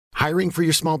Hiring for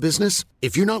your small business?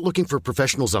 If you're not looking for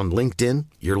professionals on LinkedIn,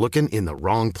 you're looking in the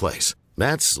wrong place.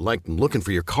 That's like looking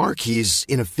for your car keys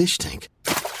in a fish tank.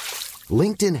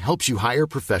 LinkedIn helps you hire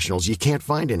professionals you can't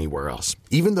find anywhere else,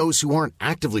 even those who aren't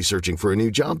actively searching for a new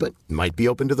job but might be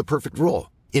open to the perfect role.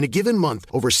 In a given month,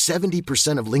 over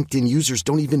 70% of LinkedIn users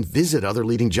don't even visit other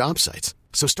leading job sites.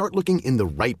 So start looking in the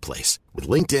right place. With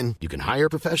LinkedIn, you can hire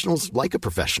professionals like a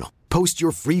professional. Post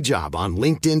your free job on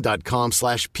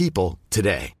linkedin.com/people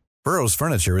today. Burrow's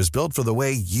furniture is built for the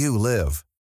way you live.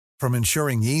 From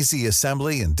ensuring easy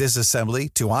assembly and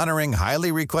disassembly to honoring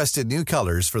highly requested new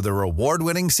colors for their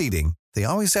award-winning seating, they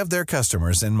always have their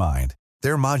customers in mind.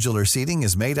 Their modular seating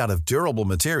is made out of durable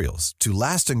materials to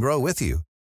last and grow with you.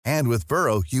 And with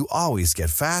Burrow, you always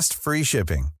get fast, free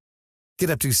shipping.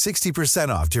 Get up to 60%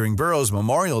 off during Burrow's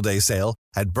Memorial Day sale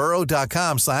at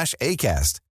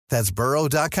burrow.com/ACAST. That's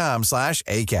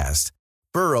burrow.com/ACAST.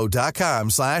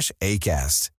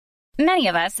 burrow.com/ACAST. Many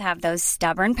of us have those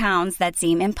stubborn pounds that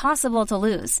seem impossible to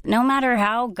lose, no matter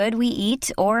how good we eat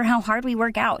or how hard we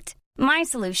work out. My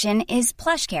solution is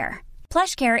PlushCare.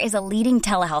 PlushCare is a leading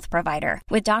telehealth provider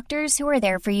with doctors who are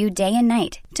there for you day and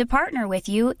night to partner with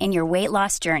you in your weight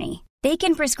loss journey. They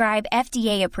can prescribe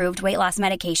FDA-approved weight loss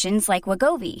medications like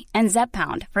Wegovy and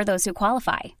Zepbound for those who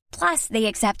qualify. Plus, they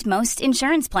accept most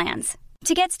insurance plans.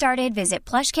 To get started, visit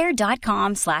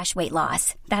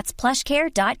plushcare.com/weightloss. That's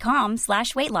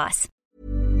plushcare.com/weightloss.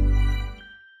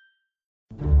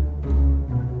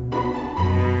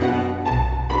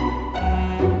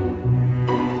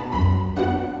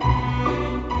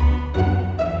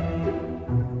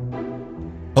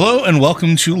 Hello and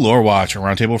welcome to Lore Watch, a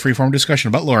roundtable freeform discussion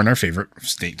about lore and our favorite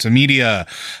states of media.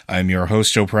 I'm your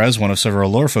host, Joe Perez, one of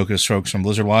several lore-focused folks from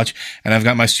Blizzard Watch, and I've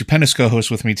got my stupendous co-host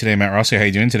with me today, Matt Rossi. How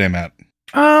you doing today, Matt?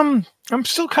 I'm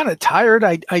still kind of tired.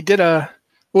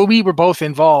 We were both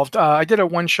involved. I did a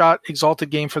one-shot Exalted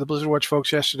game for the Blizzard Watch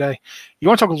folks yesterday. You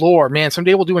want to talk lore, man?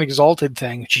 Someday we'll do an Exalted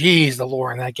thing. Jeez, the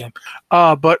lore in that game.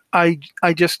 But the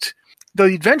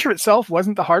adventure itself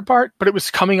wasn't the hard part, but it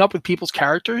was coming up with people's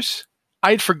characters.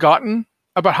 I had forgotten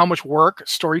about how much work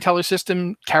storyteller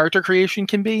system character creation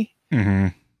can be. Mm-hmm.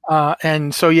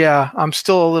 And so, yeah, I'm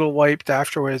still a little wiped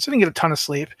afterwards. I didn't get a ton of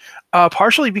sleep,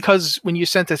 partially because when you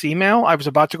sent this email, I was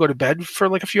about to go to bed for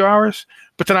like a few hours,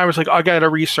 but then I was like, I got to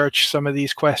research some of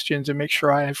these questions and make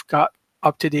sure I've got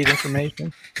up-to-date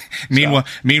information.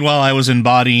 Meanwhile, I was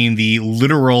embodying the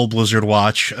literal Blizzard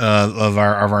Watch of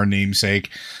our namesake,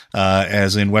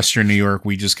 as in Western New York,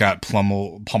 we just got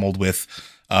pummeled with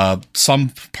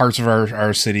some parts of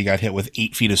our city got hit with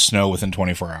 8 feet of snow within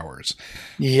 24 hours.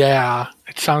 Yeah,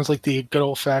 it sounds like the good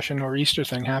old-fashioned nor'easter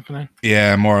thing happening.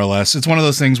 Yeah, more or less. It's one of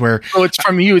those things where... Oh, it's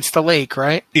from you. It's the lake,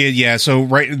 right? Yeah, so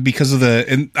because of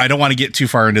and I don't want to get too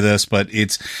far into this, but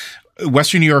it's...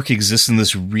 Western New York exists in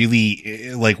this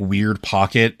really weird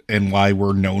pocket, and why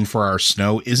we're known for our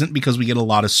snow isn't because we get a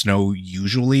lot of snow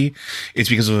usually. It's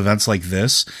because of events like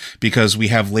this, because we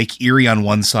have Lake Erie on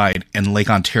one side and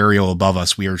Lake Ontario above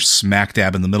us. We are smack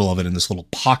dab in the middle of it in this little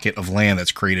pocket of land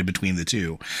that's created between the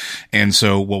two. And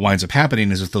so what winds up happening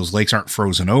is if those lakes aren't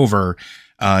frozen over,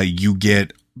 you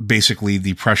get basically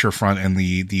the pressure front and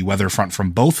the weather front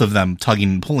from both of them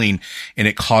tugging and pulling, and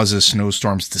it causes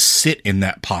snowstorms to sit in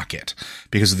that pocket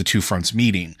because of the two fronts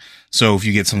meeting. So if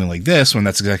you get something like this, when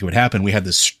that's exactly what happened, we had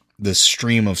this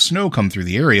stream of snow come through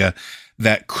the area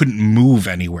that couldn't move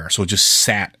anywhere. So it just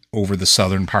sat over the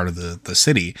southern part of the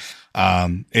city.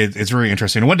 It's very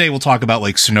interesting. And one day we'll talk about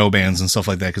like snow bands and stuff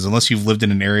like that, because unless you've lived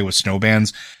in an area with snow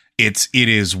bands, it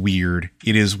is weird.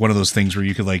 It is one of those things where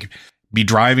you could be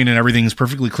driving and everything's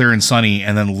perfectly clear and sunny,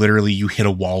 and then literally you hit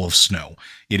a wall of snow.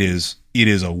 It is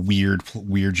a weird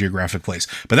geographic place.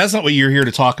 But that's not what you're here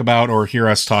to talk about or hear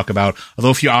us talk about.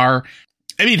 Although if you are,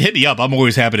 hit me up. I'm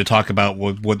always happy to talk about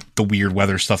what the weird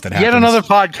weather stuff that happens. Yet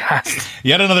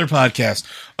another podcast.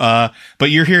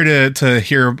 But you're here to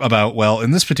hear about, well,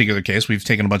 in this particular case, we've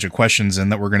taken a bunch of questions in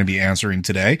that we're going to be answering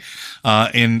today.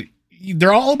 And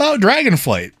they're all about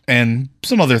Dragonflight and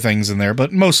some other things in there,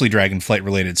 but mostly Dragonflight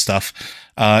related stuff.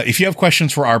 If you have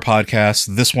questions for our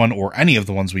podcast, this one or any of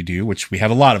the ones we do, which we have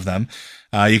a lot of them,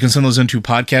 you can send those into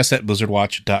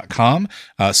podcast@blizzardwatch.com,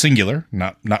 singular,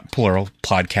 not plural,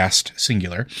 podcast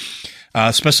singular.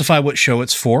 Specify what show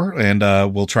it's for, and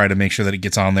we'll try to make sure that it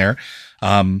gets on there.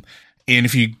 And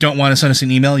if you don't want to send us an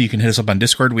email, you can hit us up on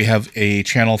Discord. We have a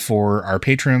channel for our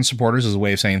Patreon supporters as a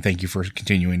way of saying thank you for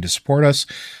continuing to support us.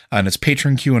 And it's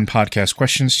Patron Q and Podcast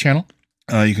Questions channel.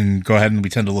 You can go ahead and we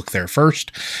tend to look there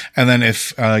first. And then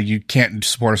if you can't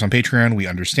support us on Patreon, we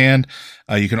understand.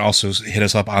 You can also hit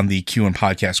us up on the Q and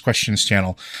Podcast Questions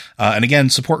channel. And again,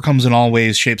 support comes in all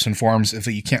ways, shapes, and forms. If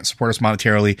you can't support us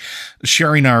monetarily,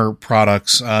 sharing our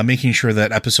products, making sure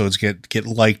that episodes get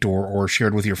liked or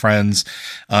shared with your friends,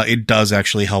 it does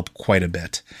actually help quite a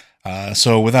bit.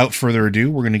 So without further ado,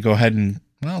 we're going to go ahead and,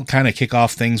 kind of kick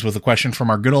off things with a question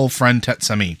from our good old friend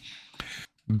Tetsemi.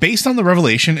 Based on the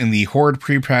revelation in the Horde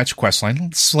pre-patch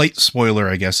questline, slight spoiler,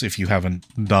 I guess, if you haven't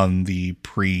done the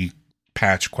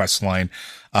pre-patch questline,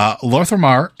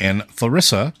 Lorthamar and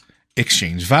Tharissa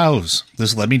exchange vows.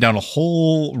 This led me down a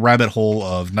whole rabbit hole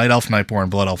of Night Elf, Nightborn,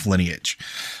 Blood Elf lineage.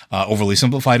 Overly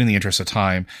simplified in the interest of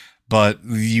time, but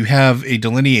you have a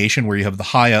delineation where you have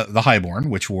the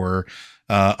Highborn, which were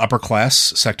upper class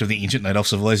sect of the ancient Night Elf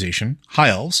civilization. High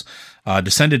Elves,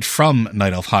 descended from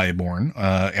Night Elf Highborn,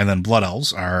 and then Blood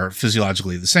Elves are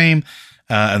physiologically the same,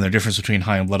 and the difference between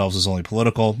High and Blood Elves is only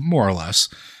political, more or less.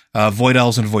 Void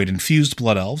Elves and Void-infused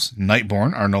Blood Elves,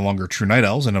 Nightborn, are no longer true Night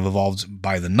Elves and have evolved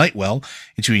by the Nightwell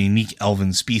into a unique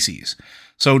elven species.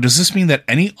 So does this mean that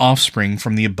any offspring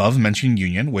from the above-mentioned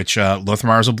union, which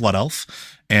Lorthamar is a Blood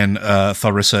Elf, and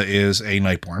Tharissa is a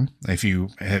Nightborn, if you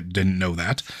didn't know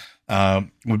that,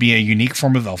 would be a unique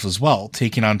form of elf as well,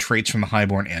 taking on traits from the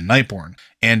Highborn and Nightborn?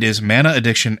 And is mana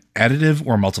addiction additive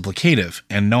or multiplicative?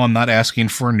 And no, I'm not asking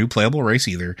for a new playable race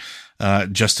either,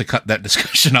 just to cut that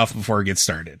discussion off before it gets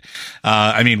started.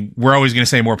 I mean, we're always going to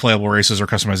say more playable races or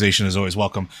customization is always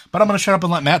welcome, but I'm going to shut up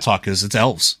and let Matt talk because it's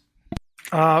elves.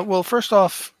 Well, first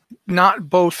off, not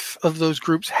both of those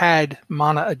groups had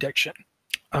mana addiction.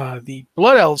 The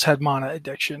Blood Elves had mana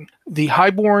addiction. The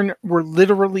Highborn were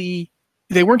literally...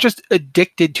 They weren't just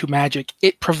addicted to magic.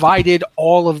 It provided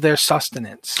all of their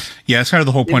sustenance. Yeah, that's kind of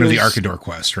the whole point of the Arkador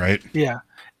quest, right? Yeah.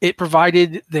 It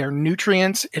provided their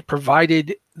nutrients. It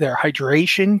provided their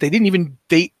hydration.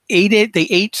 They ate it. They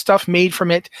ate stuff made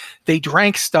from it. They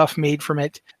drank stuff made from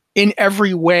it. In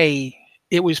every way,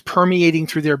 it was permeating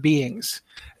through their beings.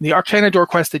 And the Arcanador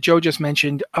quest that Joe just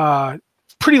mentioned,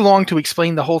 pretty long to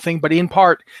explain the whole thing, but in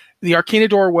part, the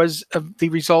Arcanador was the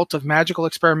result of magical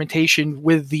experimentation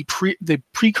with the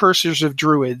precursors of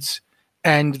druids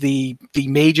and the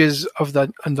mages of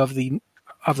the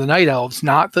Night Elves,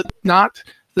 not the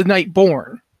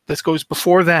Nightborn. This goes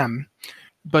before them,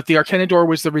 but the Arcanador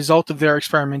was the result of their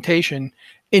experimentation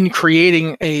in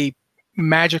creating a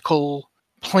magical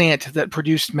plant that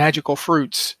produced magical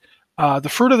fruits. The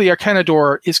fruit of the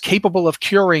Arcanador is capable of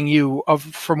curing you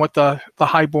from what the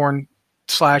Highborn /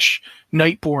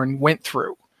 Nightborn went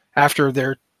through after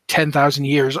their 10,000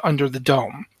 years under the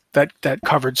dome that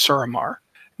covered Suramar.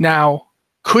 Now,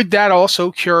 could that also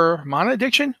cure mana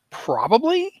addiction?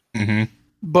 Probably. Mm-hmm.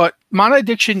 But mana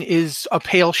addiction is a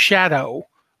pale shadow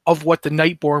of what the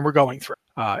Nightborn were going through.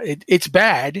 It's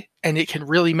bad, and it can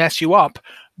really mess you up,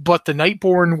 but the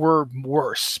Nightborn were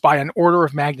worse by an order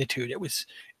of magnitude.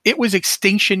 It was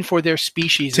extinction for their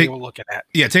species they were looking at.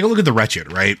 Yeah, take a look at the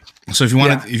Wretched, right? So if you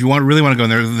want to really want to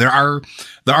go in there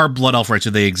are Blood Elf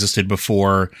Wretched. They existed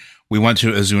before we went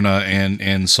to Azuna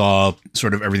and saw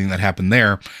sort of everything that happened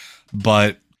there.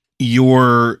 But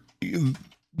they're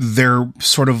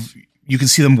sort of, you can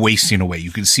see them wasting away.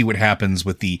 You can see what happens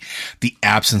with the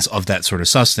absence of that sort of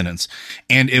sustenance.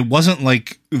 And it wasn't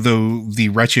like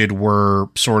the Wretched were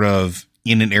sort of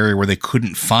in an area where they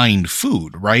couldn't find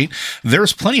food, right?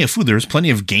 There's plenty of food. There's plenty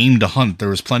of game to hunt. There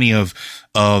was plenty of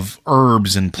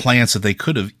herbs and plants that they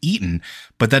could have eaten,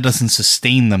 but that doesn't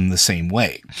sustain them the same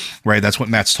way, right? That's what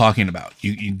Matt's talking about.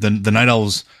 The Night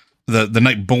Elves, the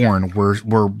Nightborn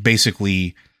were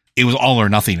basically, it was all or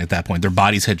nothing at that point. Their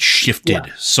bodies had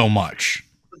shifted so much.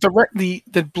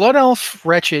 The Blood Elf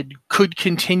Wretched could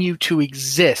continue to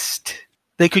exist.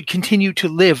 They could continue to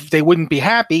live. They wouldn't be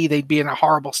happy. They'd be in a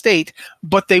horrible state,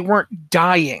 but they weren't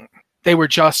dying. They were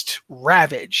just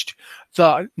ravaged.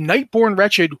 The Nightborn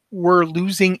Wretched were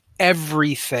losing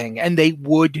everything, and they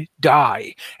would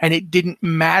die. And it didn't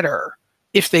matter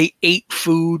if they ate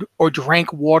food or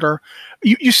drank water.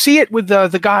 You see it with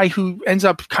the guy who ends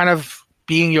up kind of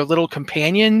being your little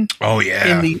companion. Oh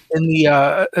yeah, in the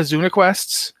Azuna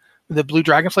quests, the Blue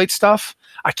Dragonflight stuff.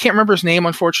 I can't remember his name,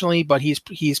 unfortunately, but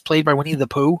he's played by Winnie the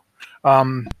Pooh.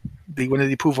 The Winnie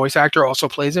the Pooh voice actor also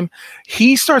plays him.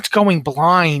 He starts going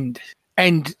blind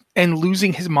and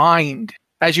losing his mind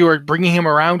as you are bringing him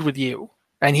around with you.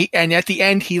 And at the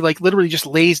end, he like literally just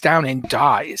lays down and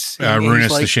dies.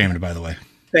 Ruinous the Shamed, by the way.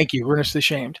 Thank you, Ruinous the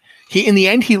Shamed. In the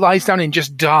end, he lies down and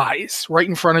just dies right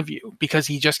in front of you because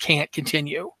he just can't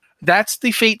continue. That's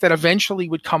the fate that eventually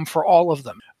would come for all of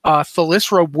them.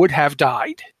 Thalissra would have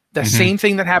died The same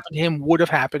thing that happened to him would have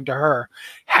happened to her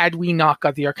had we not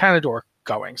got the Arcanador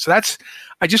going. So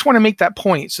I just want to make that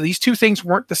point. So these two things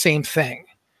weren't the same thing.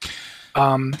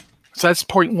 So that's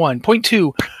point one. Point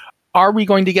two, are we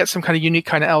going to get some kind of unique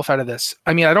kind of elf out of this?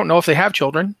 I mean, I don't know if they have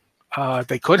children.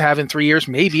 They could have in 3 years,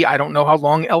 maybe. I don't know how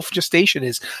long elf gestation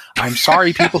is. I'm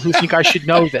sorry, people who think I should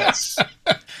know this.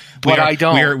 But I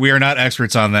don't. We are not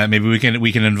experts on that. Maybe we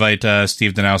can invite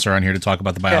Steve Denauser on here to talk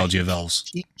about the biology of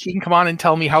elves. He can come on and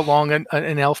tell me how long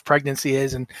an elf pregnancy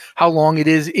is and how long it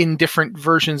is in different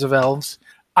versions of elves.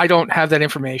 I don't have that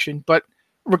information, but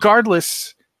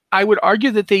regardless, I would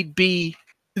argue that they'd be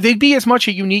as much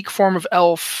a unique form of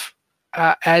elf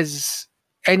as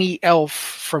any elf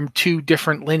from two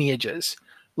different lineages.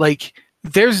 Like,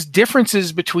 there's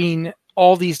differences between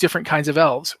all these different kinds of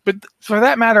elves, but for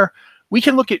that matter, we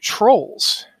can look at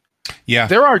trolls. Yeah.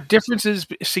 There are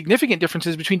significant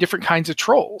differences between different kinds of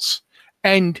trolls.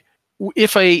 And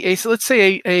if so let's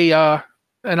say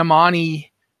an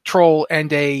Amani troll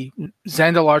and a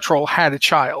Zandalar troll had a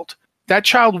child, that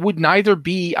child would neither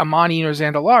be Amani nor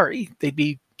Zandalari. They'd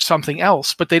be something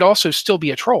else, but they'd also still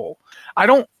be a troll. I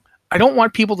don't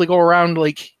want people to go around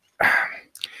like,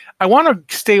 I want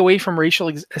to stay away from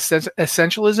racial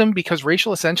essentialism, because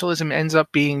racial essentialism ends up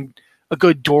being a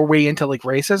good doorway into like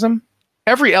racism.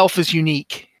 Every elf is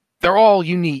unique. They're all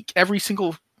unique. Every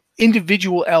single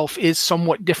individual elf is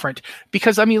somewhat different,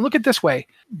 because I mean, look at it this way.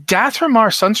 Dathramar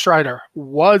Sunstrider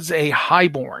was a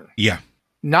highborn. Yeah.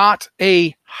 Not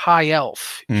a high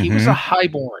elf. He was a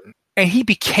highborn, and he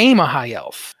became a high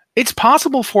elf. It's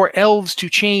possible for elves to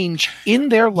change in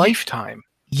their lifetime.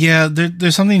 Yeah,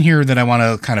 there's something here that I want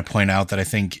to kind of point out that I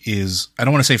think is, I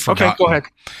don't want to say forgotten. Okay, go ahead.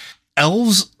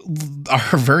 Elves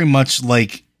are very much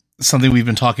like something we've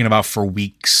been talking about for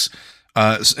weeks.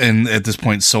 And at this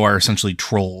point, so are essentially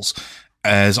trolls,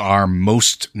 as are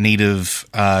most native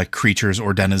creatures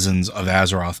or denizens of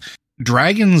Azeroth.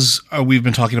 Dragons, we've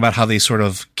been talking about how they sort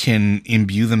of can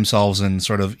imbue themselves and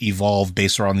sort of evolve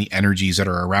based on the energies that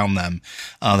are around them,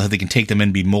 that they can take them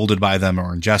and be molded by them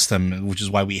or ingest them, which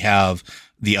is why we have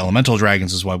the elemental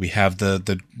dragons, is why we have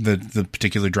the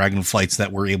particular dragon flights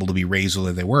that were able to be raised the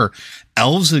way they were.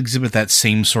 Elves exhibit that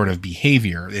same sort of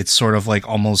behavior. It's sort of like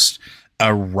almost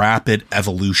a rapid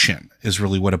evolution is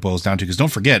really what it boils down to. Because don't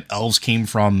forget, elves came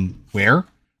from where?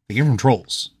 They came from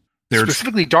trolls. They're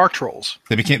specifically dark trolls.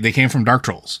 They came from dark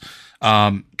trolls.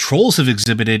 Trolls have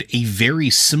exhibited a very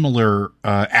similar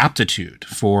aptitude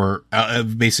for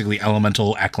basically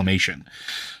elemental acclimation.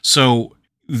 So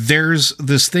there's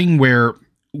this thing where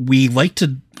we like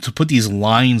to put these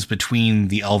lines between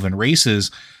the elven races,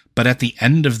 but at the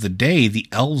end of the day, the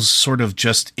elves sort of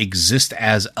just exist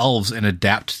as elves and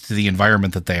adapt to the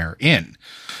environment that they are in.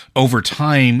 Over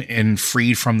time, and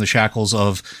freed from the shackles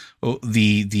of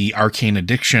the arcane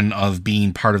addiction of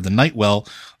being part of the Nightwell,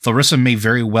 Tharissa may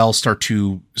very well start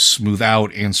to smooth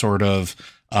out and sort of,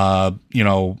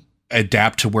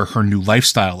 adapt to where her new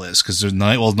lifestyle is, because the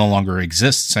Nightwell no longer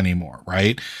exists anymore,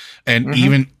 right? And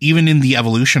even in the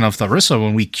evolution of Tharissa,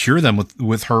 when we cure them with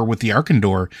the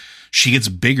Arkandor, she gets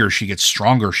bigger, she gets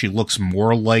stronger, she looks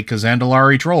more like a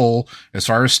Zandalari troll as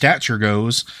far as stature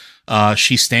goes.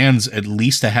 She stands at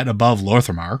least a head above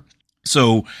Lorthamar.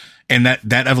 So, and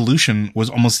that evolution was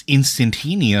almost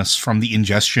instantaneous from the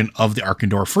ingestion of the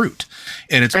Arkandor fruit.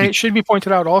 And it should be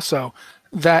pointed out also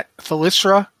that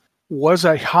Thalysra was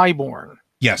a highborn.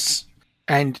 Yes.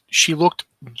 And she looked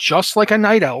just like a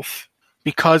night elf,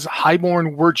 because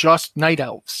highborn were just night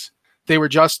elves. They were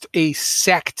just a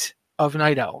sect of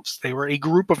night elves. They were a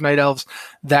group of night elves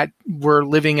that were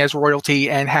living as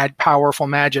royalty and had powerful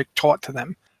magic taught to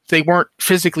them. They weren't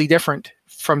physically different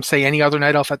from, say, any other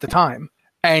night elf at the time.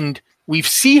 And we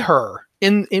see her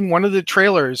in one of the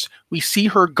trailers, we see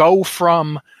her go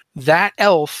from that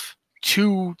elf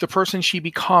to the person she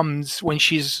becomes when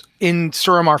she's in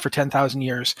Suramar for 10,000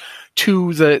 years,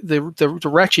 to the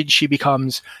wretched she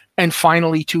becomes, and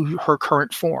finally to her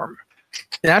current form.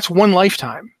 And that's one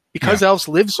lifetime. Because elves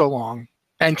live so long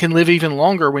and can live even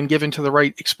longer when given to the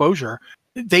right exposure,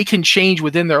 they can change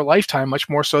within their lifetime much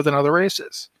more so than other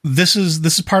races. This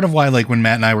is part of why, like, when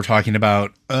Matt and I were talking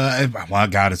about,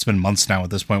 it's been months now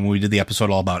at this point, when we did the episode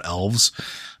all about elves,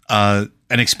 an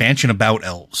expansion about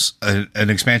elves, an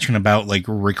expansion about like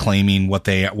reclaiming what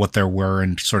they were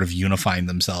and sort of unifying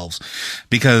themselves,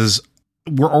 because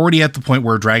we're already at the point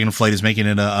where Dragonflight is making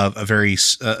it a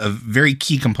very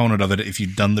key component of it. If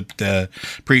you've done the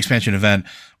pre-expansion event,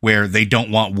 where they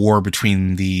don't want war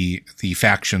between the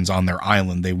factions on their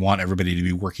island, they want everybody to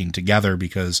be working together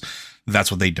because that's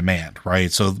what they demand,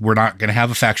 right? So we're not going to have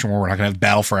a faction war. We're not going to have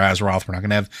battle for Azeroth. We're not going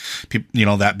to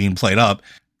have that being played up.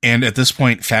 And at this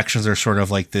point, factions are sort of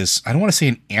like this, I don't want to say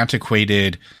an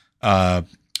antiquated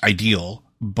ideal,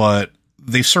 but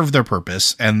they've served their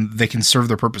purpose, and they can serve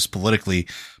their purpose politically,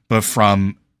 but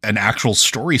from an actual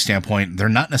story standpoint, they're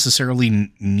not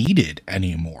necessarily needed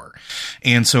anymore.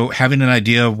 And so having an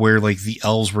idea where like the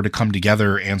elves were to come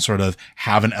together and sort of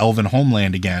have an elven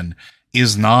homeland again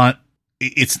it's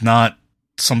not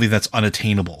something that's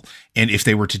unattainable. And if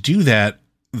they were to do that,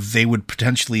 they would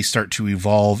potentially start to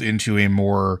evolve into a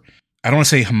more, I don't want to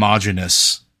say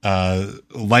homogenous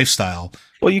lifestyle.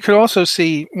 Well, you could also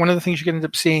see, one of the things you can end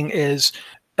up seeing is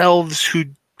elves who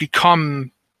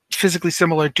become physically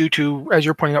similar due to, as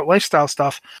you're pointing out, lifestyle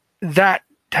stuff. That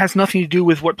has nothing to do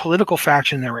with what political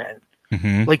faction they're in.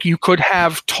 Mm-hmm. Like, you could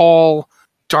have tall,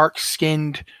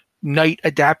 dark-skinned,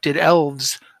 knight-adapted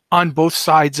elves on both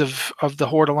sides of the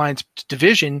Horde Alliance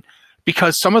division,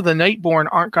 because some of the Nightborn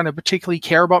aren't going to particularly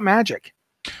care about magic.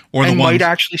 Or and might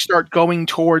actually start going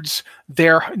towards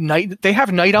their night. They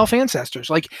have night elf ancestors.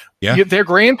 Like, their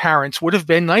grandparents would have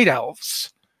been night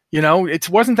elves. You know, it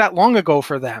wasn't that long ago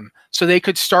for them. So they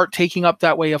could start taking up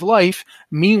that way of life.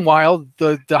 Meanwhile,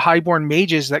 the highborn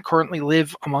mages that currently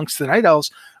live amongst the night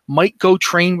elves might go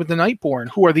train with the Nightborn,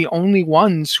 who are the only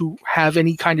ones who have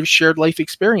any kind of shared life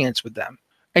experience with them.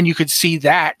 And you could see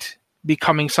that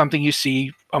becoming something you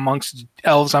see amongst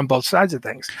elves on both sides of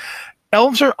things.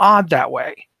 Elves are odd that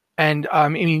way. And I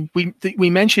mean, we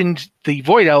mentioned the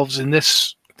Void Elves in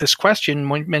this question.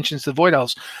 One mentions the Void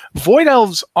Elves. Void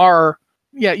Elves are,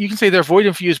 yeah, you can say they're Void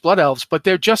Infused Blood Elves, but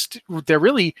they're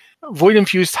really Void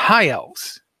Infused High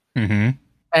Elves. Mm-hmm.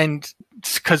 And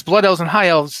because Blood Elves and High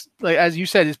Elves, like, as you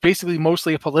said, is basically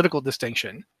mostly a political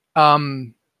distinction.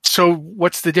 So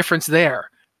what's the difference there?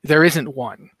 There isn't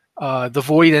one. The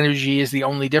Void energy is the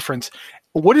only difference.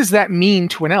 What does that mean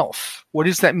to an elf? What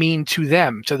does that mean to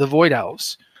them, to the Void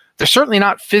Elves? They're certainly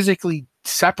not physically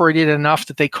separated enough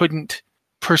that they couldn't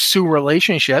pursue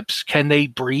relationships. Can they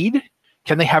breed?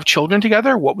 Can they have children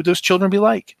together? What would those children be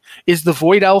like? Is the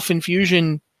Void Elf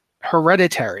infusion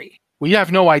hereditary? We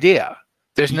have no idea.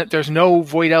 There's no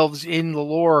Void Elves in the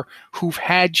lore who've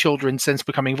had children since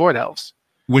becoming Void Elves.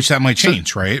 Which that might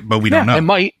change, right? But we don't know. It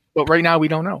might, but right now we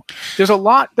don't know. There's a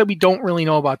lot that we don't really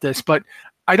know about this, but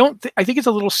I think it's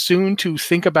a little soon to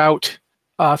think about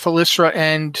Thalyssra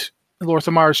and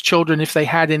Lorthamar's children, if they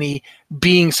had any,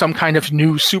 being some kind of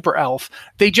new super elf.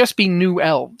 They'd just be new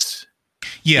elves.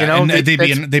 Yeah, you know, and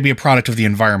they'd be a product of the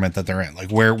environment that they're in. Like,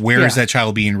 where is that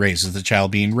child being raised? Is the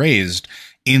child being raised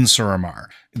in Suramar?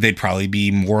 They'd probably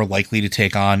be more likely to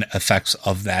take on effects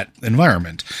of that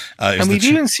environment. And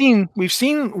we've seen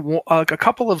a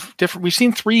couple of different. We've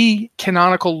seen 3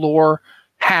 canonical lore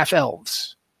half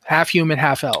elves. Half human,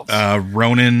 half elves.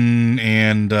 Ronan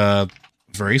and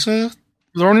Varisa?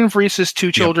 Ronan and Varisa's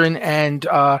 2 children, yep. And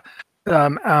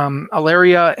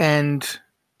Alaria and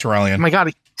Turalian. Oh my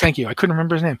God, thank you. I couldn't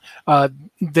remember his name.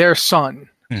 Their son,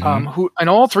 mm-hmm. And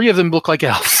all 3 of them look like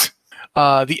elves.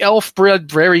 The elf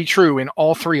bred very true in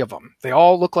all 3 of them. They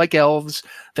all look like elves.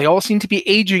 They all seem to be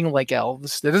aging like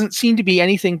elves. There doesn't seem to be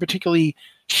anything particularly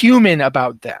human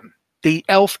about them. The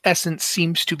elf essence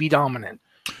seems to be dominant.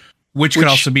 Which could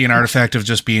also be an artifact of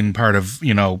just being part of,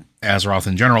 you know, Azeroth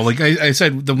in general. Like I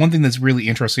said, the one thing that's really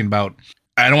interesting about,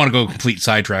 I don't want to go complete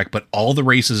sidetrack, but all the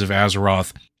races of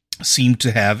Azeroth seem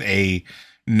to have a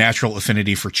natural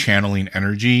affinity for channeling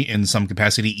energy in some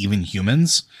capacity, even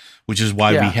humans, which is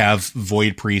why we have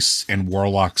Void Priests and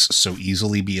Warlocks so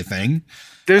easily be a thing.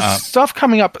 There's stuff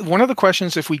coming up. One of the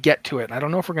questions, if we get to it, I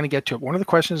don't know if we're going to get to it, one of the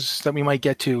questions that we might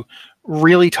get to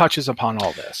really touches upon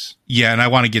all this. Yeah, and I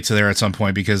want to get to there at some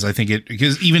point because I think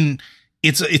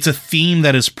it's a theme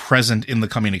that is present in the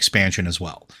coming expansion as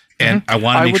well. And I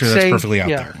want to make sure that's perfectly out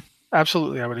there.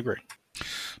 Absolutely, I would agree.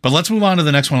 But let's move on to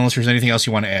the next one unless there's anything else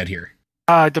you want to add here.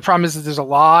 The problem is that there's a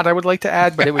lot I would like to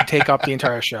add, but it would take up the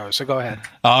entire show. So go ahead.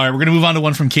 All right, we're going to move on to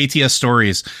one from KTS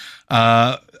Stories.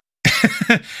 We're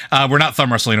not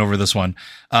thumb wrestling over this one.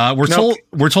 We're told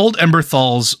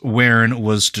Emberthal's Wern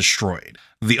was destroyed.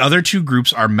 The other 2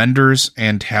 groups are Menders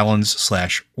and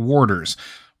Talons/Warders,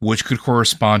 which could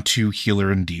correspond to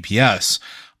healer and DPS.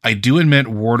 I do admit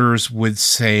Warders would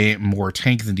say more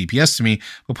tank than DPS to me,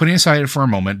 but putting aside for a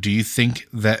moment, do you think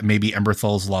that maybe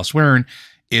Emberthal's Lost Wern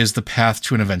is the path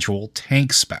to an eventual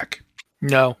tank spec?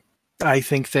 No. I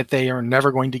think that they are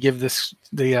never going to give the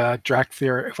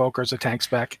Drakthir Evokers a tank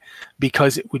spec,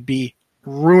 because it would be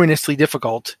ruinously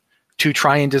difficult to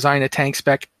try and design a tank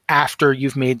spec after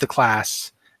you've made the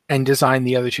class and designed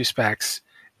the other 2 specs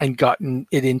and gotten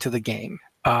it into the game.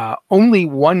 Only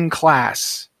one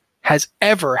class has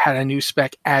ever had a new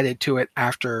spec added to it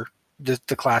after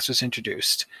the class was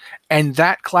introduced, and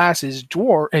that class is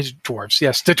dwarves.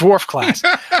 Yes, the dwarf class.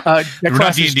 That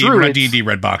class is druids. We're not D&D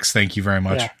Redbox. Thank you very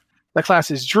much. Yeah. That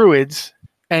class is druids,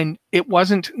 and it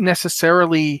wasn't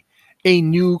necessarily a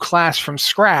new class from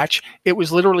scratch. It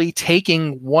was literally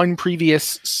taking one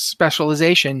previous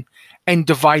specialization and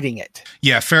dividing it.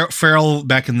 Yeah, Feral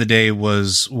back in the day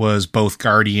was both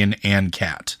Guardian and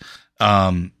Cat.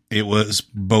 It was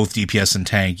both DPS and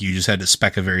tank. You just had to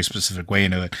spec a very specific way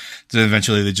into it. So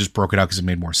eventually they just broke it out because it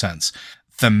made more sense.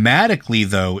 Thematically,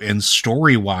 though, and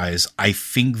story-wise, I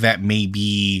think that may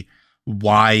be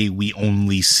why we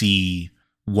only see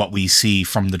what we see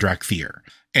from the Drakthir.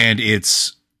 And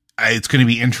it's going to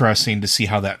be interesting to see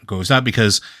how that goes up,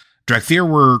 because Drakthir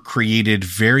were created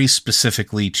very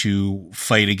specifically to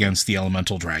fight against the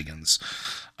elemental dragons.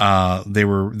 They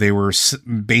were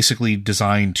basically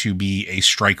designed to be a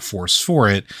strike force for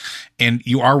it. And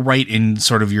you are right in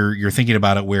sort of your thinking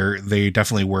about it, where they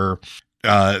definitely were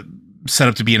set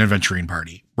up to be an adventuring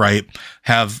party, right?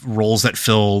 Have roles that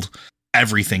filled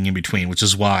everything in between, which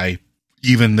is why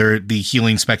even the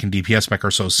healing spec and DPS spec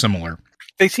are so similar.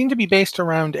 They seem to be based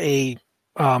around a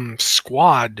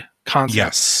squad concept.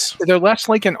 Yes. They're less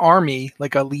like an army,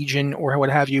 like a legion or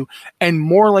what have you, and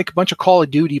more like a bunch of Call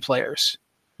of Duty players.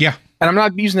 Yeah. And I'm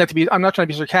not trying to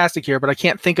be sarcastic here, but I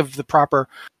can't think of the proper,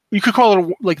 you could call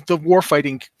it like the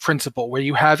warfighting principle, where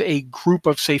you have a group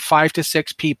of, say, 5 to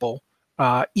 6 people,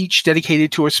 each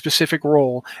dedicated to a specific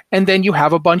role, and then you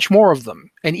have a bunch more of them,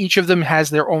 and each of them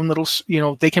has their own little,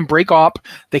 they can break up,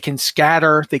 they can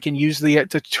scatter, they can use the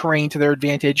terrain to their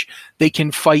advantage, they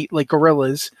can fight like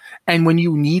guerrillas, and when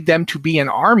you need them to be an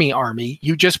army,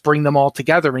 you just bring them all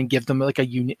together and give them like a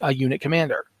unit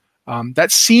commander.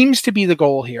 That seems to be the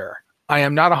goal here. I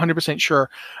am not 100% sure.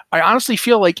 I honestly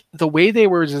feel like the way they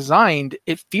were designed,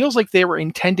 it feels like they were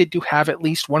intended to have at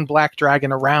least one black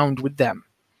dragon around with them.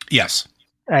 Yes.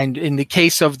 And in the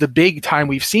case of the big time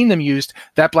we've seen them used,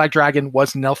 that black dragon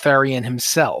was Neltharion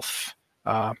himself.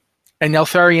 And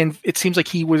Neltharion, it seems like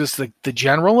he was the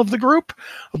general of the group,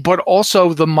 but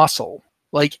also the muscle.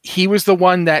 Like, he was the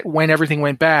one that, when everything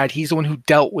went bad, he's the one who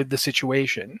dealt with the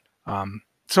situation.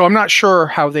 So I'm not sure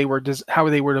how they would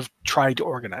have tried to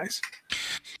organize.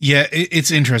 Yeah,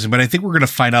 it's interesting, but I think we're going to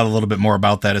find out a little bit more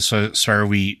about that as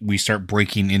we start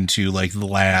breaking into like the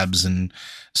labs and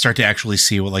start to actually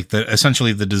see what like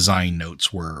essentially the design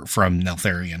notes were from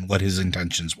Neltharion, what his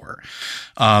intentions were.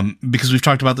 Because we've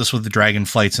talked about this with the dragon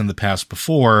flights in the past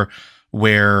before,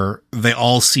 where they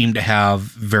all seem to have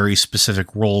very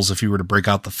specific roles. If you were to break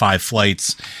out the 5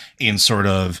 flights and sort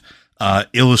of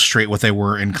illustrate what they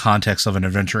were in context of an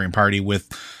adventuring party, with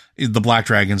the black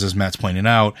dragons, as Matt's pointed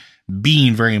out,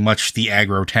 being very much the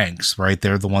aggro tanks, right?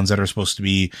 They're the ones that are supposed to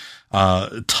be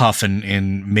tough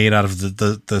and made out of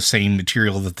the same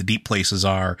material that the deep places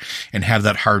are, and have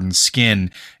that hardened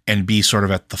skin and be sort of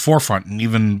at the forefront. And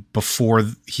even before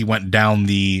he went down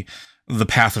the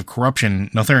path of corruption,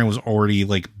 Neltharion was already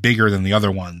like bigger than the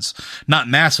other ones. Not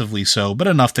massively so, but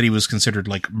enough that he was considered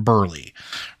like burly,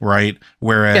 right?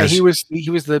 Whereas he was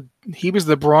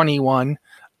the brawny one.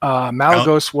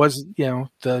 Malagos was,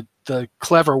 the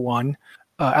clever one.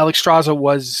 Alexstrasza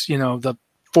was, the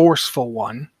forceful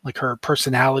one. Like, her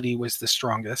personality was the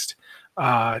strongest.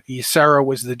 Ysera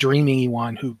was the dreamy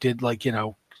one who did like,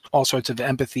 all sorts of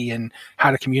empathy and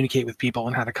how to communicate with people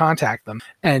and how to contact them.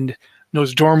 And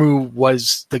Nosdormu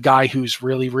was the guy who's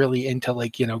really, really into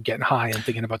like, getting high and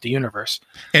thinking about the universe.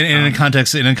 And in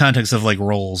context of like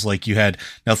roles, like you had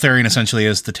Neltharion essentially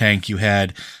as the tank, you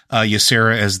had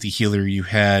Ysera as the healer, you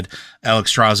had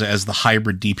Alexstrasza as the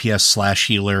hybrid DPS /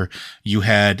 healer, you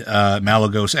had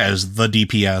Malagos as the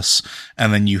DPS,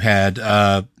 and then you had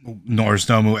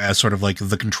Nosdormu as sort of like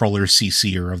the controller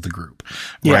CC'er of the group,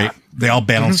 right? Yeah. They all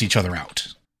balance each other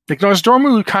out. Like,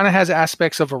 Nosdormu kind of has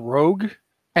aspects of a rogue,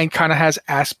 and kind of has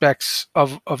aspects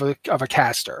of a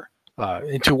caster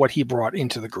into what he brought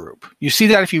into the group. You see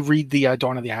that if you read the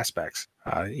Dawn of the Aspects.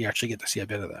 You actually get to see a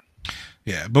bit of that.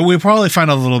 Yeah, but we'll probably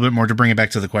find out a little bit more, to bring it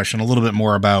back to the question, a little bit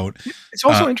more about... It's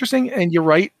also interesting, and you're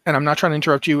right, and I'm not trying to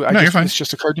interrupt you. You're fine. It's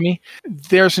just occurred to me.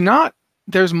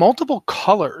 There's multiple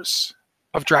colors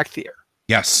of Drakthir.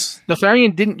 Yes.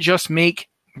 Neltharion didn't just make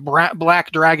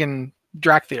black dragon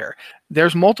Drakthir.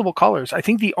 There's multiple colors. I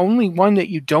think the only one that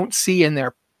you don't see in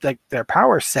their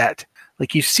power set,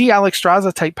 like, you see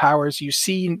Alexstrasza type powers, you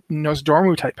see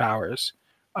Nosdormu type powers,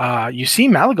 you see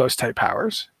Malagos type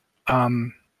powers.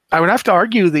 I would have to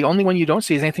argue the only one you don't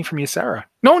see is anything from Ysera.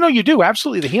 No, you do.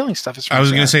 Absolutely. The healing stuff is from I was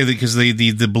going to Ysera. say that because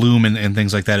the bloom and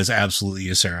things like that is absolutely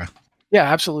Ysera.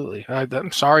 Yeah, absolutely.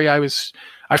 I'm sorry.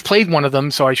 I've played one of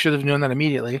them, so I should have known that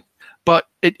immediately. But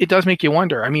it does make you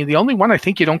wonder. I mean, the only one I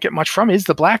think you don't get much from is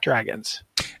the black dragons.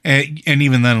 And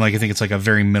even then, like, I think it's like a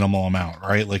very minimal amount,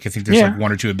 right? Like, I think there's like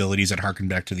 1 or 2 abilities that harken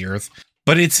back to the earth.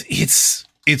 But it's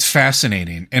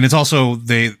fascinating. And it's also,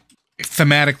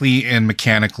 thematically and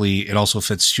mechanically, it also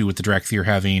fits too with the Drakthir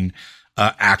having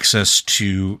access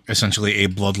to essentially a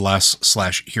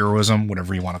bloodlust / heroism,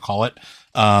 whatever you want to call it,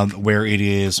 where it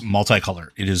is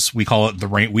multicolored. We call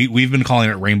it we've been calling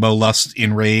it Rainbow Lust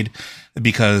in Raid,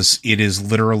 because it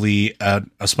is literally a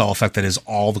spell effect that is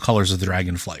all the colors of the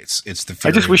dragon flights. It's the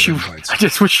I just wish you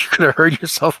could have heard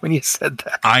yourself when you said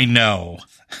that. I know.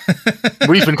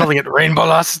 We've been calling it Rainbow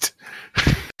Lust.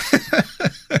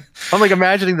 I'm like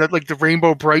imagining that, like the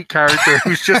Rainbow Bright character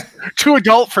who's just too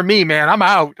adult for me, man. I'm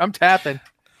out. I'm tapping.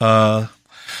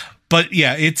 But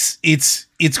yeah, it's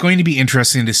going to be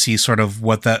interesting to see sort of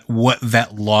what that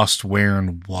Lost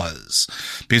Wern was,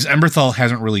 because Emberthal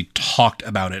hasn't really talked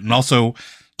about it. And also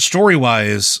story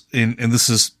wise, and this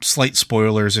is slight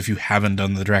spoilers if you haven't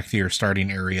done the Drakthir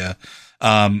starting area,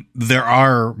 there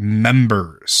are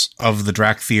members of the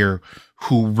Drakthir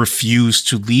who refuse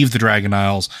to leave the Dragon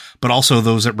Isles, but also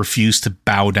those that refuse to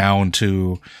bow down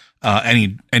to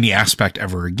any aspect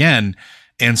ever again.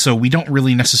 And so we don't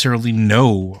really necessarily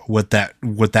know what that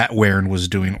Wern was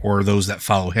doing, or those that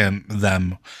follow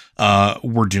them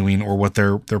were doing, or what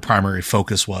their primary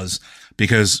focus was.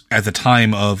 Because at the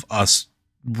time of us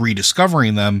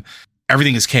rediscovering them,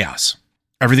 everything is chaos.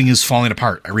 Everything is falling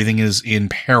apart. Everything is in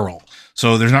peril.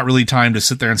 So there's not really time to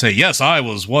sit there and say, yes, I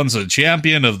was once a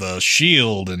champion of the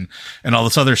shield and all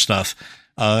this other stuff.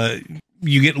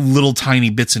 You get little tiny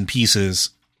bits and pieces,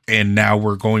 and now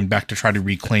we're going back to try to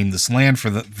reclaim this land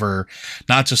for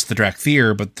not just the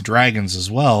Drakthir, but the dragons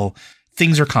as well.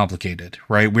 Things are complicated,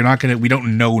 right? We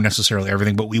don't know necessarily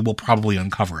everything, but we will probably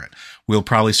uncover it. We'll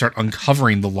probably start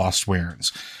uncovering the Lost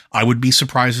Werns. I would be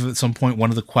surprised if at some point one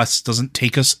of the quests doesn't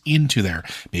take us into there.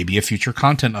 Maybe a future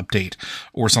content update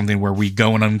or something where we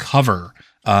go and uncover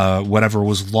whatever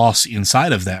was lost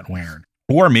inside of that Wern.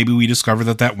 Or maybe we discover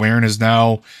that Wern is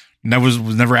now was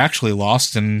never actually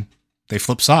lost and they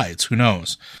flip sides. Who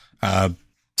knows?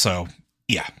 So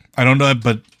yeah, I don't know,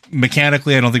 but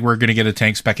mechanically, I don't think we're going to get a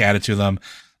tank spec added to them.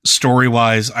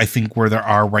 Story-wise, I think where there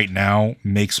are right now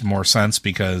makes more sense,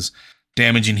 because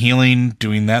damage and healing,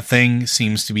 doing that thing,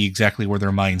 seems to be exactly where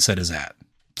their mindset is at.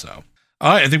 So,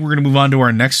 all right, I think we're going to move on to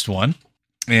our next one.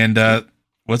 And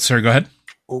sorry, go ahead.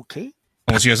 Okay.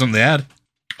 Unless you have something to add.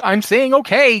 I'm saying,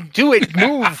 okay, do it,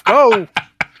 move, go.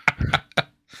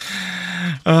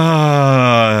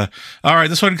 All right,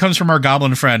 this one comes from our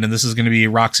goblin friend, and this is going to be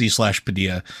Roxy /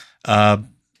 Padilla.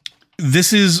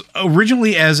 This is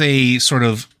originally as a sort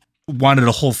of wanted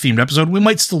a whole themed episode. We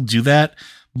might still do that,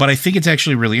 but I think it's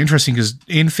actually really interesting because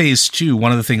in phase 2,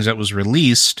 one of the things that was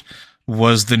released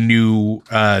was the new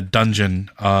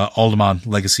dungeon, Uldaman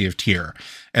Legacy of Tyr.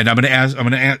 And I'm going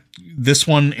to add this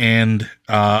one and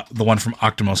the one from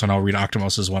Octomos, and I'll read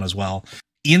Octomos's one as well.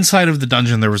 Inside of the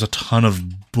dungeon, there was a ton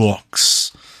of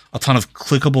books, a ton of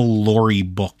clickable lore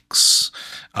books.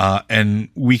 And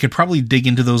we could probably dig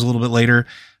into those a little bit later.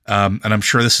 And I'm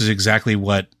sure this is exactly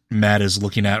what Matt is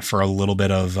looking at for a little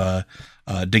bit of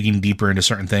digging deeper into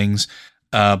certain things.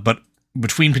 But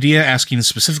between Padilla asking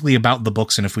specifically about the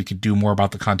books and if we could do more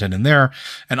about the content in there,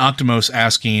 and Octomos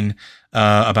asking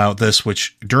about this,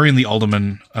 which during the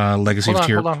Uldaman Legacy of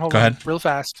Tyr... Hold on, real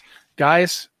fast.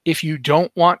 Guys, if you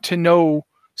don't want to know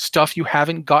stuff you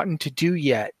haven't gotten to do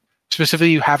yet,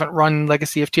 specifically you haven't run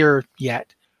Legacy of Tyr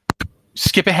yet,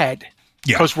 skip ahead.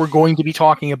 Yeah. Because we're going to be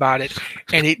talking about it,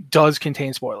 and it does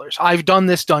contain spoilers. I've done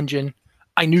this dungeon.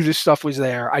 I knew this stuff was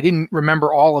there. I didn't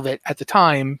remember all of it at the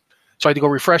time, so I had to go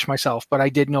refresh myself, but I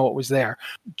did know it was there.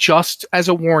 Just as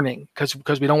a warning, because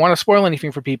we don't want to spoil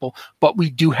anything for people, but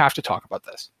we do have to talk about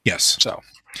this. Yes. So,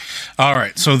 all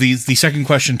right. So the second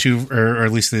question too, or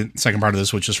at least the second part of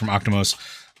this, which is from Octomos.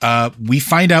 We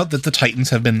find out that the Titans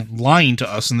have been lying to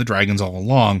us and the dragons all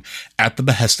along at the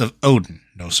behest of Odin.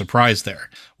 No surprise there.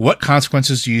 What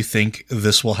consequences do you think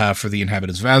this will have for the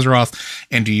inhabitants of Azeroth?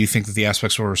 And do you think that the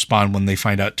aspects will respond when they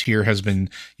find out Tyr has been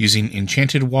using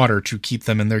enchanted water to keep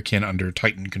them and their kin under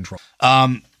Titan control?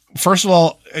 First of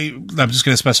all, I'm just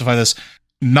going to specify this.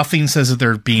 Nothing says that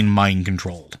they're being mind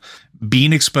controlled.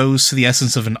 Being exposed to the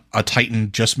essence of a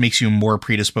Titan just makes you more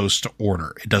predisposed to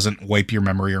order. It doesn't wipe your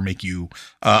memory or make you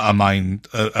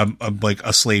like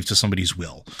a slave to somebody's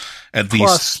will. At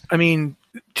least, I mean,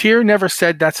 Tyr never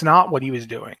said that's not what he was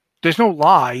doing. There's no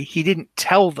lie. He didn't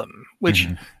tell them, which,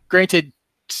 granted,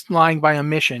 it's lying by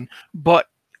omission. But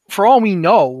for all we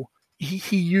know,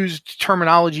 he used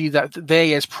terminology that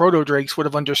they, as proto-drakes, would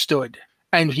have understood.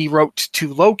 And he wrote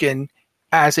to Loken,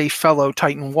 as a fellow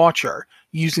Titan Watcher,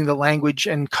 using the language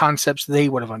and concepts they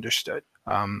would have understood.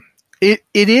 It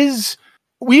is.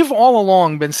 We've all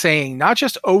along been saying not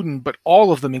just Odin, but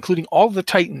all of them, including all of the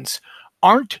Titans,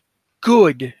 aren't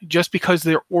good just because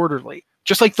they're orderly.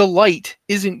 Just like the light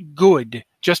isn't good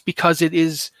just because it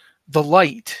is the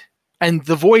light. And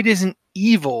the void isn't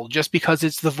evil just because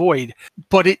it's the void.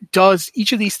 But it does,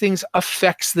 each of these things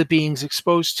affects the beings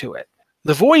exposed to it.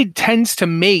 The void tends to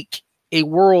make a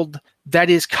world that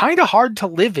is kind of hard to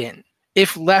live in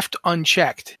if left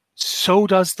unchecked. So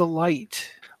does the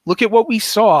light. Look at what we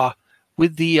saw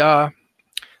with the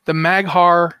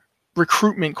Maghar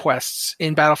recruitment quests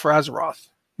in Battle for Azeroth.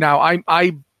 Now,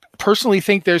 I personally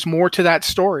think there's more to that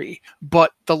story,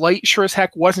 but the light sure as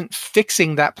heck wasn't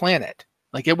fixing that planet.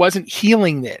 Like, it wasn't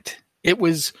healing it. It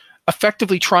was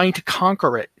effectively trying to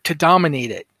conquer it, to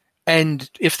dominate it. And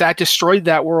if that destroyed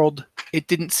that world, it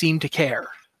didn't seem to care.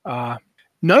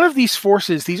 None of these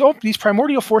forces, these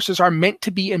primordial forces, are meant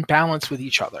to be in balance with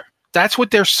each other. That's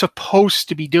what they're supposed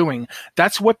to be doing.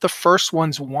 That's what the first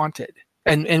ones wanted.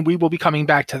 And we will be coming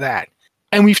back to that.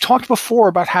 And we've talked before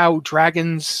about how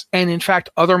dragons, and in fact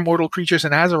other mortal creatures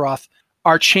in Azeroth,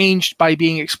 are changed by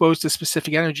being exposed to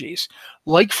specific energies.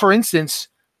 Like, for instance,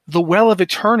 the Well of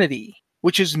Eternity,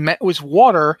 which was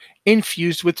water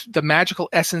infused with the magical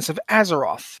essence of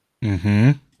Azeroth.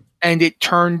 Mm-hmm. And it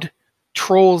turned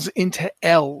trolls into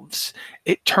elves.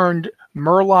 It turned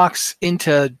murlocs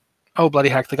into, oh bloody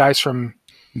heck, the guys from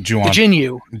the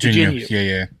Jinyu.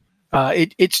 Yeah.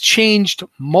 It's changed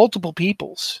multiple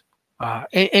peoples.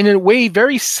 And in a way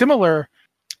very similar,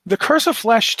 the Curse of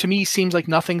Flesh to me seems like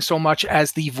nothing so much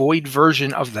as the void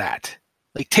version of that.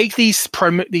 Like, take these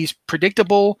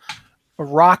predictable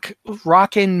rock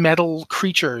and metal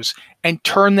creatures and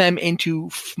turn them into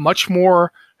much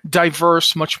more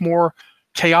diverse, much more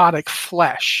chaotic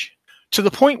flesh, to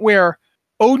the point where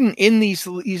Odin in these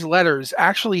letters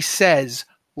actually says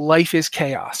life is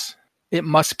chaos. It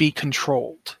must be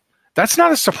controlled. That's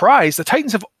not a surprise. The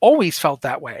Titans have always felt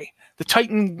that way. The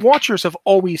Titan Watchers have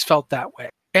always felt that way.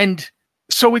 And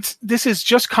so this is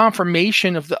just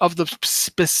confirmation of the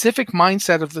specific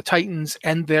mindset of the Titans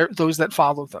and those that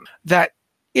follow them. That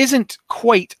isn't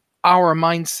quite our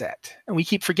mindset. And we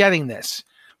keep forgetting this.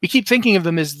 We keep thinking of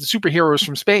them as the superheroes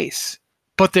from space,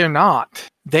 but they're not.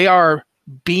 They are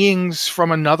beings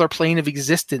from another plane of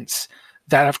existence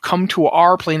that have come to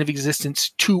our plane of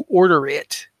existence to order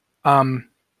it.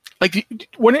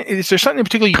 Is there something in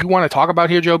particular you want to talk about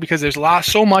here, Joe? Because there's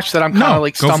so much that I'm kind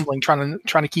of stumbling,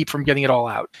 trying to keep from getting it all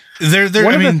out.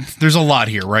 There's a lot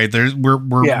here, right? We're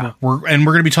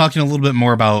going to be talking a little bit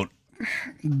more about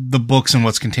the books and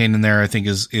what's contained in there. I think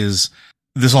is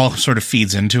this all sort of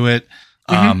feeds into it.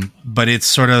 But it's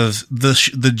sort of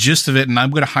the gist of it, and I'm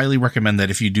going to highly recommend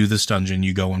that if you do this dungeon,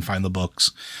 you go and find the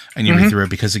books and you read through it,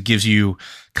 because it gives you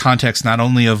context not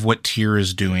only of what Tyr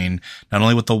is doing, not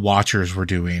only what the Watchers were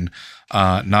doing,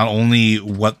 not only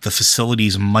what the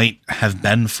facilities might have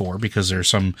been for, because there's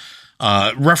some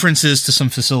references to some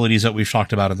facilities that we've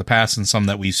talked about in the past and some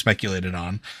that we've speculated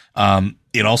on.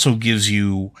 It also gives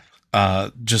you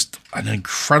just an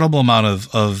incredible amount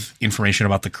of information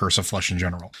about the Curse of Flesh in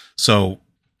general. So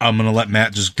I'm going to let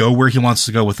Matt just go where he wants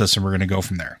to go with this, and we're going to go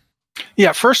from there.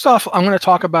 Yeah. First off, I'm going to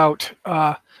talk about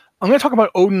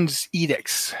Odin's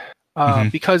edicts,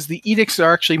 because the edicts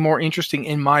are actually more interesting,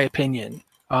 in my opinion,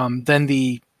 than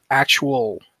the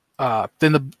actual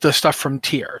than the stuff from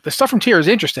Tyr. The stuff from Tyr is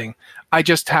interesting. I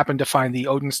just happen to find the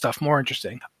Odin stuff more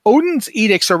interesting. Odin's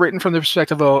edicts are written from the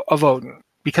perspective of Odin,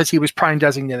 because he was Prime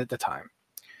Designate at the time.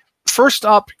 First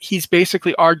up, he's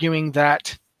basically arguing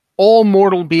that all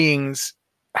mortal beings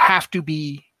have to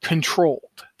be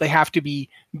controlled. They have to be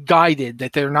guided,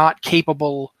 that they're not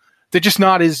capable, they're just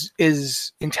not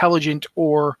as intelligent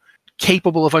or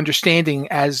capable of understanding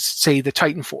as, say, the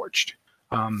Titan Forged.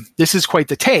 This is quite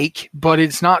the take, but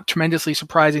it's not tremendously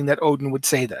surprising that Odin would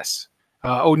say this.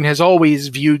 Odin has always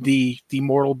viewed the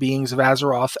mortal beings of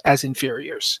Azeroth as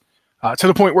inferiors. To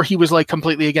the point where he was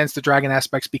completely against the dragon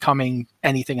aspects becoming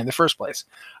anything in the first place.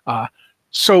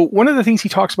 So one of the things he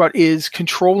talks about is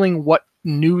controlling what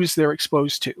news they're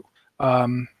exposed to.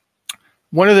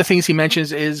 One of the things he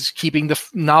mentions is keeping the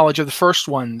knowledge of the first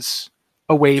ones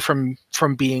away from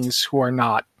beings who are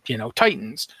not,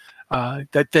 Titans.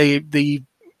 That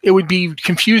it would be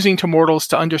confusing to mortals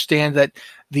to understand that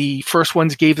the first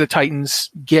ones gave the Titans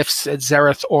gifts at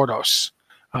Zereth Ordos.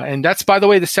 And that's, by the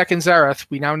way, the second Zereth.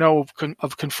 We now know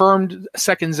of confirmed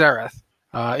second Zereth.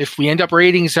 If we end up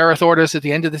raiding Zereth Ordos at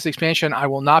the end of this expansion, I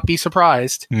will not be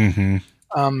surprised.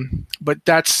 But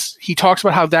he talks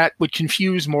about how that would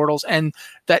confuse mortals, and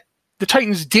that the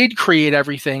Titans did create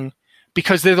everything,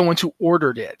 because they're the ones who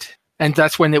ordered it. And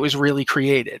that's when it was really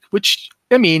created, which,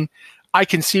 I mean, I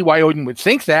can see why Odin would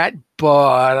think that,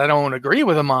 but I don't agree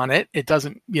with him on it. It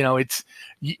doesn't, it's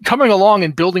coming along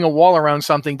and building a wall around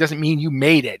something doesn't mean you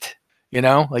made it.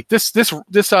 Like this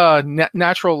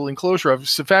natural enclosure of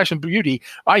fashion beauty,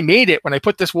 I made it when I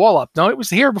put this wall up. No, it was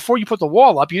here before you put the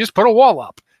wall up. You just put a wall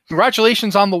up.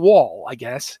 Congratulations on the wall, I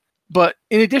guess. But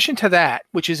in addition to that,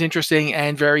 which is interesting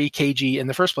and very cagey in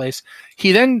the first place,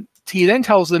 he then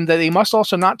tells them that they must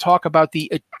also not talk about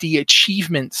the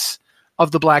achievements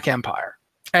of the Black Empire.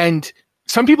 And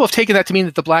some people have taken that to mean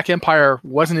that the Black Empire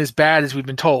wasn't as bad as we've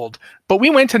been told. But we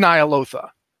went to Nyalotha.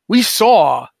 We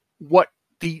saw what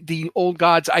the old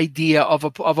gods' idea of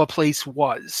a place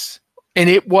was. And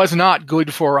it was not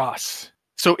good for us.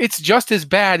 So it's just as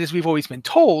bad as we've always been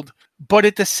told. But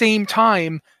at the same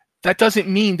time, that doesn't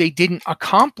mean they didn't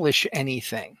accomplish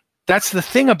anything. That's the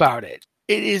thing about it.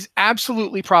 It is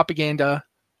absolutely propaganda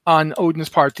on Odin's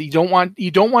part. You don't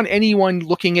want anyone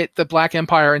looking at the Black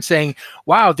Empire and saying,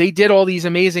 wow, they did all these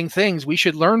amazing things, we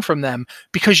should learn from them,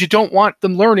 because you don't want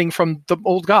them learning from the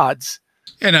old gods.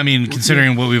 And I mean,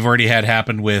 considering what we've already had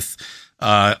happen with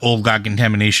old god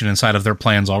contamination inside of their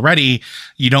plans already,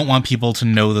 you don't want people to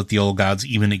know that the old gods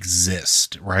even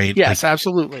exist, right? Yes,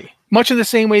 absolutely. Much in the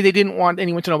same way they didn't want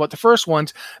anyone to know about the first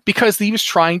ones, because he was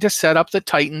trying to set up the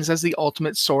Titans as the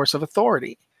ultimate source of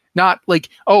authority. Not like,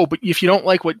 oh, but if you don't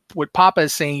like what Papa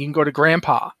is saying, you can go to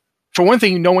Grandpa. For one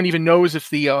thing, no one even knows if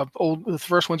the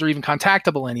first ones are even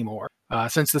contactable anymore,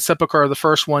 since the sepulcher of the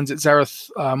first ones at Zereth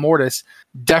Mortis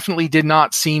definitely did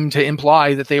not seem to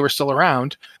imply that they were still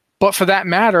around. But for that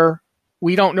matter,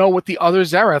 we don't know what the other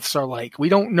Zereths are like. We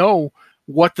don't know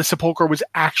what the sepulcher was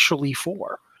actually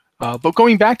for. But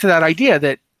going back to that idea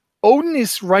that Odin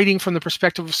is writing from the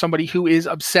perspective of somebody who is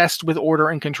obsessed with order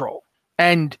and control.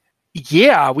 And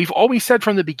yeah, we've always said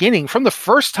from the beginning, from the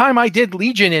first time I did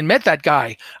Legion and met that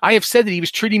guy, I have said that he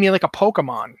was treating me like a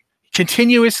Pokemon,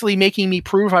 continuously making me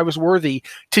prove I was worthy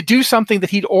to do something that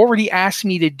he'd already asked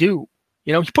me to do.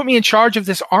 He put me in charge of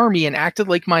this army and acted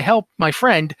like my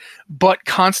friend, but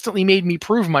constantly made me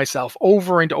prove myself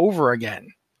over and over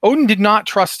again. Odin did not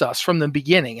trust us from the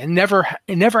beginning and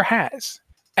never has.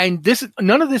 And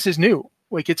none of this is new.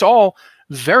 Like, it's all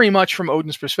very much from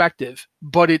Odin's perspective,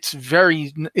 but it's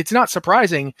not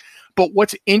surprising. But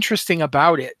what's interesting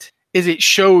about it is it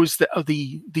shows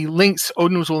the lengths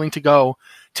Odin was willing to go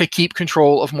to keep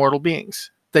control of mortal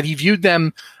beings, that he viewed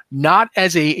them not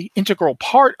as a integral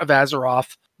part of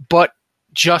Azeroth, but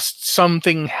just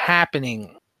something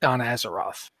happening on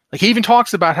Azeroth. Like, he even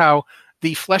talks about how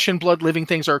the flesh and blood living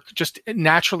things are just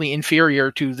naturally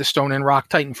inferior to the stone and rock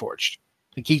Titanforged.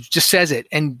 Like, he just says it,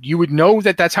 and you would know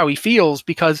that that's how he feels,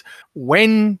 because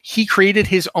when he created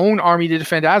his own army to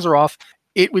defend Azeroth,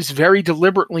 it was very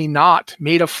deliberately not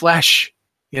made of flesh.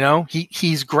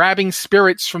 He's grabbing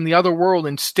spirits from the other world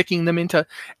and sticking them into.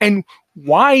 And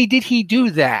why did he do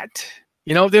that?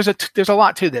 There's a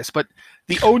lot to this, but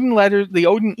the Odin letter, the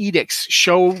Odin edicts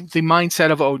show the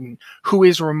mindset of Odin, who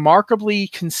is remarkably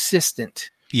consistent.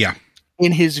 Yeah.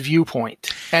 In his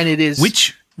viewpoint, and it is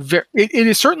it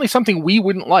is certainly something we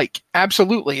wouldn't like.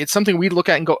 Absolutely, it's something we'd look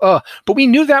at and go, But we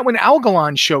knew that when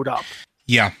Algalon showed up.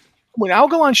 Yeah. When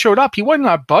Algalon showed up, he wasn't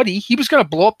our buddy. He was going to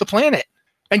blow up the planet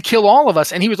and kill all of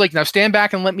us. And he was like, "Now stand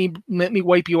back and let me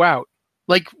wipe you out."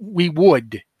 Like we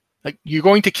would. Like, you're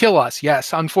going to kill us.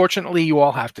 Yes, unfortunately, you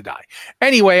all have to die.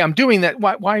 Anyway, I'm doing that.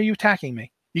 Why are you attacking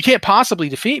me? You can't possibly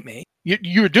defeat me.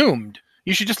 You're doomed.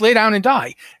 You should just lay down and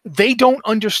die. They don't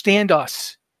understand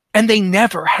us, and they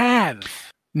never have.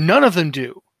 None of them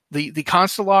do. The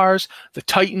Constellars, the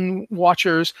Titan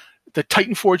Watchers, the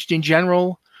Titanforged in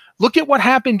general. Look at what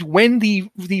happened when the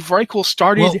Vrykul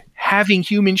started having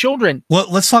human children. Well,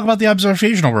 let's talk about the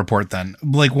observational report then.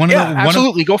 Like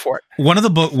absolutely, go for it. One of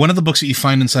the books that you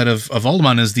find inside of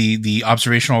Uldaman is the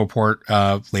observational report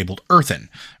labeled Earthen,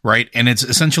 right? And it's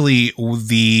essentially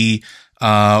the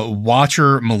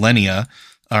Watcher Millennia,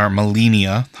 or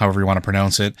Millennia, however you want to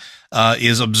pronounce it,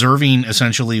 is observing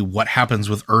essentially what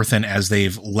happens with Earthen as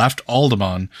they've left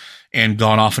Uldaman and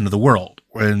gone off into the world.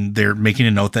 And they're making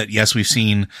a note that, yes, we've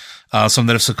seen some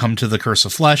that have succumbed to the curse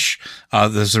of flesh.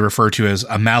 This is referred to as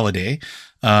Amalade.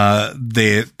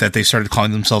 They started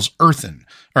calling themselves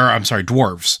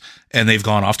dwarves. And they've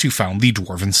gone off to found the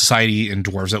dwarven society and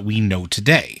dwarves that we know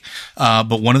today.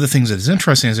 But one of the things that is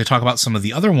interesting is they talk about some of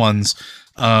the other ones,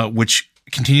 which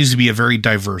continues to be a very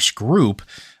diverse group,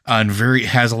 and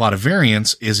has a lot of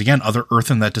variance, is again other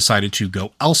Earthen that decided to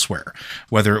go elsewhere,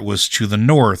 whether it was to the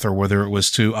north or whether it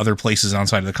was to other places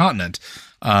outside of the continent.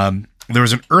 There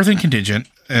was an Earthen contingent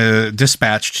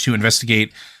dispatched to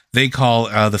investigate they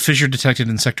call the fissure detected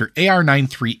in sector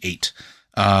AR938.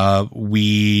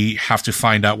 We have to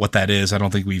find out what that is. I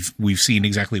don't think we've seen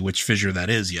exactly which fissure that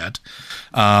is yet.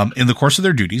 In the course of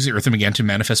their duties, the Earthmen began to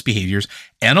manifest behaviors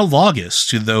analogous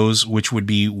to those which would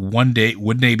be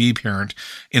apparent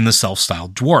in the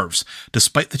self-styled dwarves,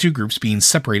 despite the two groups being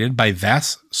separated by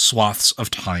vast swaths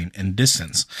of time and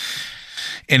distance.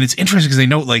 And it's interesting because they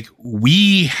note, like,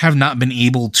 we have not been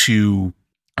able to,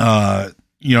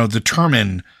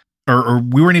 determine, or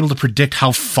we weren't able to predict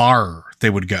how far they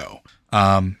would go.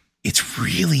 It's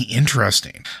really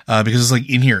interesting, because it's like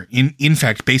in here, in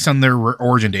fact, based on their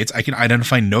origin dates, I can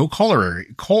identify no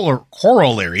corollary,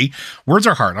 words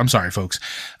are hard, I'm sorry, folks,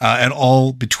 at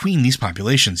all between these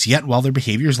populations. Yet, while their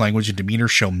behaviors, language, and demeanor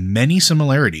show many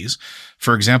similarities,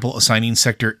 for example, assigning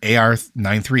sector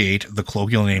AR938 the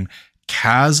colloquial name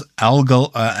Kaz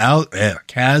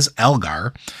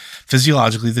Algar,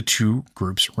 physiologically, the two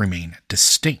groups remain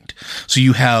distinct. So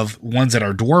you have ones that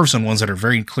are dwarves and ones that are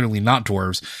very clearly not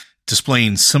dwarves,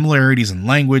 displaying similarities in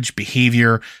language,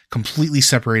 behavior, completely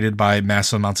separated by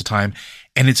massive amounts of time.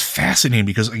 And it's fascinating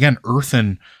because, again,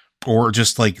 Earthen, or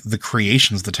just like the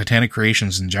creations, the Titanic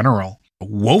creations in general,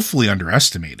 woefully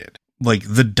underestimated. Like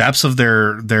the depths of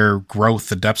their growth,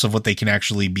 the depths of what they can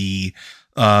actually be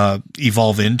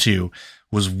evolve into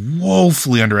was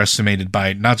woefully underestimated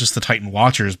by not just the Titan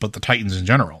Watchers, but the Titans in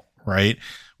general, right?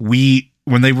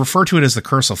 When they refer to it as the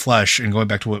curse of flesh, and going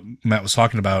back to what Matt was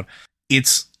talking about,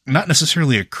 it's not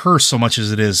necessarily a curse so much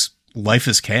as it is life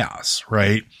is chaos,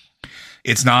 right?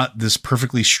 It's not this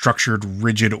perfectly structured,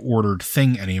 rigid, ordered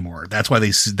thing anymore. That's why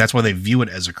they view it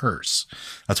as a curse.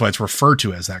 That's why it's referred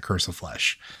to as that curse of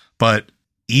flesh. But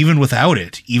even without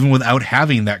it, even without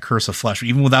having that curse of flesh,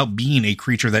 even without being a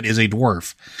creature that is a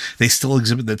dwarf, they still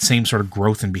exhibit that same sort of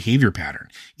growth and behavior pattern.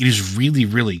 It is really,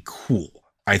 really cool,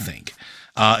 I think.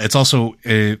 It's also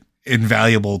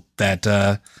invaluable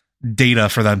that data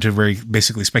for them to very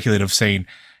basically speculative saying,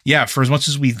 yeah, for as much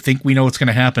as we think we know what's going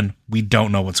to happen, we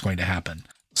don't know what's going to happen.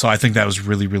 So I think that was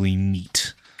really, really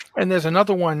neat. And there's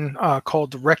another one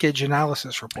called the Wreckage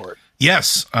Analysis Report.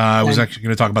 Yes, I was actually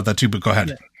going to talk about that too, but go ahead.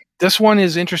 Yeah. This one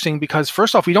is interesting because,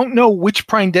 first off, we don't know which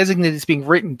prime designate it's being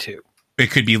written to. It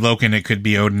could be Loken, it could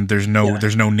be Odin. There's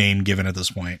no name given at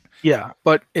this point. Yeah,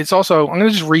 but it's also, I'm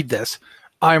going to just read this.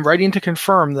 I'm writing to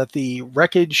confirm that the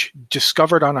wreckage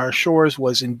discovered on our shores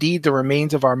was indeed the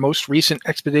remains of our most recent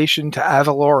expedition to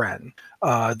Avaloran.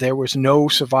 There was no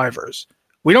survivors.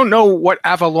 We don't know what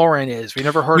Avaloran is. We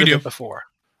never heard of it before.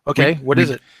 Okay, what is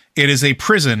it? It is a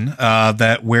prison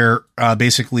where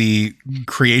basically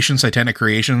Titanic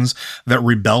creations that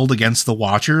rebelled against the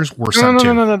Watchers were sent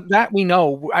to. No. That we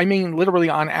know. I mean, literally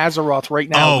on Azeroth right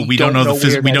now. Oh, we don't know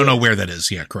we don't know where that is.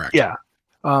 Yeah, correct. Yeah.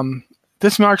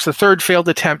 This marks the third failed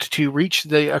attempt to reach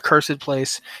the accursed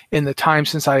place in the time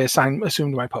since I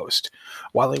assumed my post.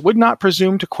 While I would not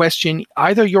presume to question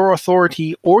either your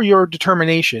authority or your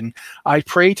determination, I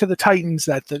pray to the Titans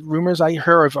that the rumors I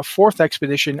hear of a fourth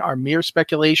expedition are mere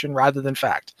speculation rather than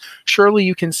fact. Surely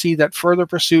you can see that further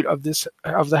pursuit of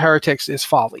the heretics is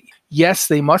folly. Yes,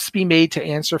 they must be made to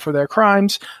answer for their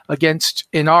crimes against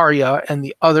Inaria and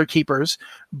the other keepers,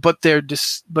 but their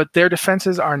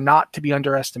defenses are not to be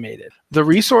underestimated. The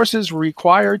resources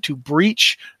required to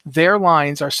breach their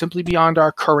lines are simply beyond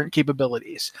our current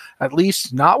capabilities, at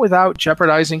least not without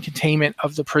jeopardizing containment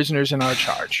of the prisoners in our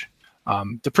charge.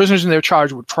 The prisoners in their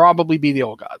charge would probably be the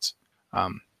old gods.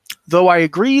 Though I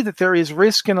agree that there is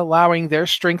risk in allowing their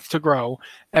strength to grow,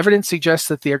 evidence suggests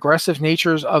that the aggressive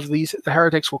natures of the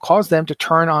heretics will cause them to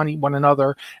turn on one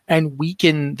another and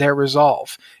weaken their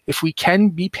resolve. If we can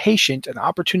be patient, an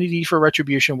opportunity for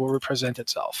retribution will present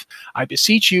itself. I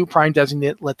beseech you, Prime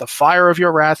Designate, let the fire of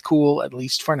your wrath cool, at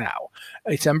least for now.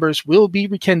 Its embers will be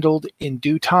rekindled in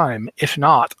due time. If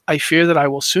not, I fear that I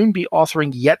will soon be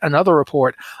authoring yet another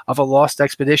report of a lost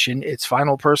expedition, its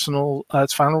final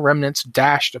remnants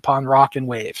dashed upon rock and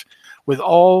wave. With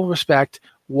all respect,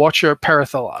 Watcher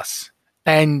Perithalos.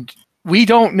 And we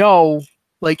don't know,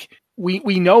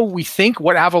 we think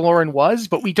what Avaloran was,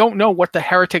 but we don't know what the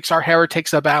heretics are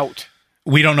heretics about.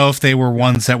 We don't know if they were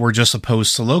ones that were just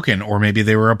opposed to Loken, or maybe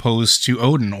they were opposed to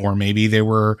Odin, or maybe they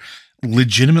were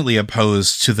legitimately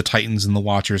opposed to the Titans and the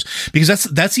Watchers. Because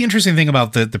that's the interesting thing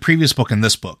about the previous book and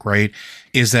this book, right?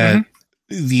 Is that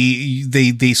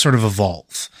they sort of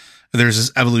evolve. There's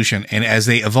this evolution, and as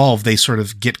they evolve, they sort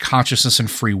of get consciousness and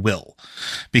free will,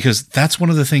 because that's one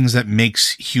of the things that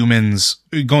makes humans,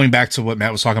 going back to what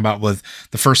Matt was talking about with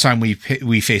the first time we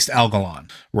faced Algalon,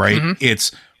 right?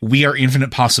 It's, we are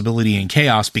infinite possibility and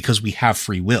chaos because we have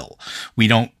free will. We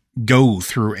don't go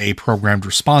through a programmed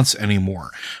response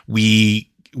anymore.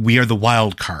 We we are the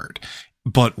wild card,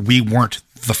 but we weren't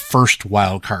the first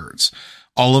wild cards.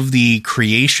 All of the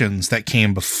creations that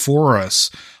came before us,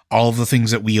 all of the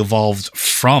things that we evolved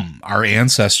from our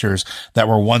ancestors that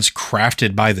were once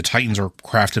crafted by the Titans or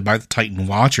crafted by the Titan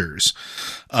Watchers,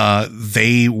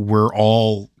 they were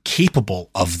all capable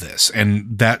of this.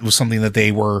 And that was something that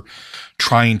they were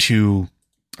trying to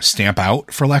stamp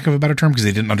out, for lack of a better term, because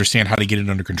they didn't understand how to get it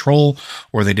under control,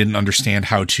 or they didn't understand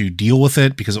how to deal with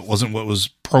it because it wasn't what was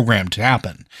programmed to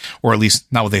happen, or at least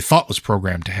not what they thought was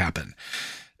programmed to happen.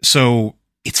 So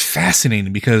it's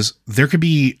fascinating because there could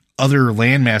be other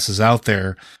land masses out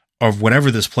there of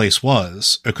whatever this place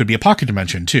was. It could be a pocket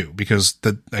dimension too, because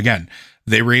again,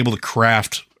 they were able to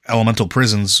craft elemental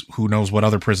prisons. Who knows what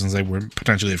other prisons they would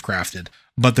potentially have crafted,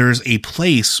 but there's a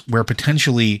place where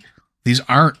potentially these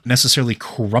aren't necessarily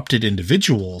corrupted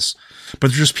individuals, but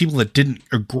they're just people that didn't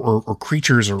or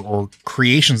creatures or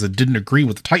creations that didn't agree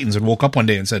with the Titans and woke up one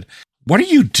day and said, "What are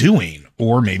you doing?"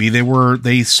 Or maybe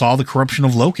they saw the corruption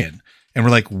of Loken and were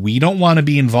like, "We don't want to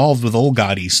be involved with old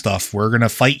goddy stuff. We're going to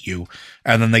fight you."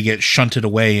 And then they get shunted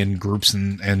away in groups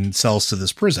and cells to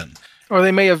this prison. Or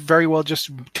they may have very well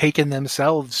just taken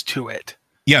themselves to it.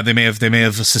 Yeah, they may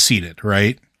have seceded,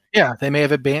 right? Yeah, they may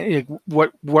have abandoned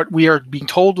what we are being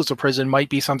told was a prison might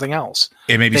be something else.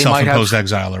 It may be self-imposed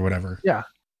exile or whatever. Yeah.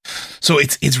 So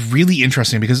it's really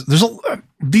interesting because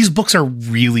these books are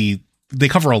really, they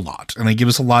cover a lot and they give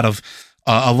us a lot of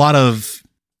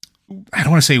I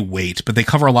don't want to say weight, but they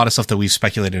cover a lot of stuff that we've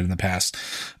speculated in the past.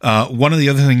 One of the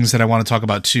other things that I want to talk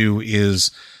about too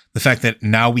is the fact that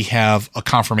now we have a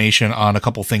confirmation on a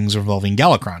couple things involving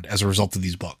Galakron as a result of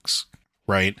these books.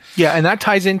 Right. Yeah. And that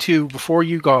ties into, before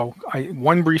you go,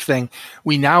 one brief thing.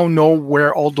 We now know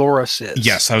where Uldaman is.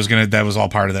 Yes. That was all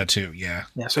part of that too. Yeah.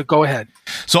 Yeah. So go ahead.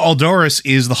 So Uldaman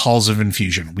is the Halls of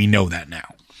Infusion. We know that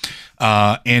now.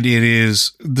 And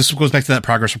this goes back to that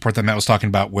progress report that Matt was talking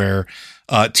about where,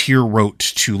 Tyr wrote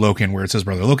to Loken where it says,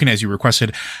 "Brother Loken, as you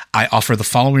requested, I offer the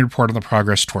following report on the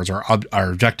progress towards our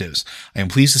objectives. I am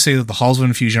pleased to say that the Halls of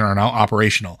Infusion are now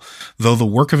operational, though the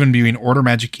work of imbuing order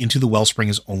magic into the wellspring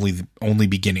is only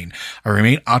beginning. I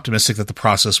remain optimistic that the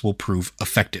process will prove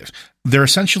effective." They're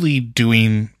essentially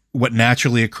doing what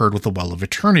naturally occurred with the Well of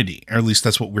Eternity, or at least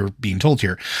that's what we're being told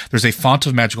here. There's a font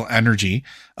of magical energy,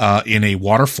 in a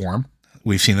water form.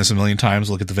 We've seen this a million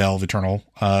times. Look at the Veil of Eternal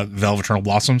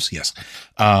Blossoms. Yes.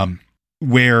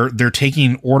 Where they're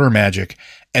taking order magic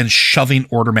and shoving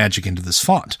order magic into this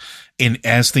font. And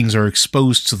as things are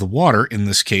exposed to the water, in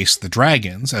this case, the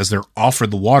dragons, as they're offered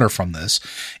the water from this,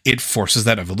 it forces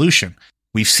that evolution.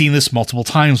 We've seen this multiple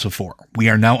times before. We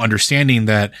are now understanding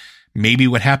that maybe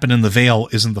what happened in the Veil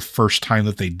isn't the first time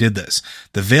that they did this.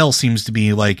 The Veil seems to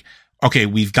be like, okay,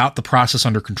 we've got the process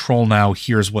under control now.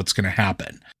 Here's what's going to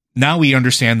happen. Now we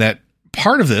understand that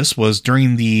part of this was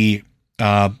during the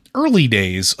early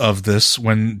days of this,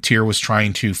 when Tyr was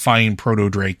trying to find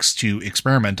proto-drakes to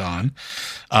experiment on,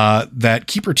 that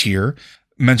Keeper Tyr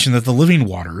mentioned that the living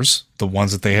waters, the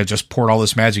ones that they had just poured all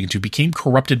this magic into, became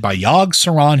corrupted by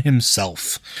Yogg-Saron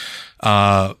himself,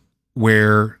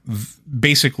 where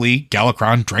basically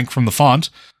Galakron drank from the font.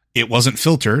 It wasn't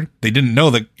filtered. They didn't know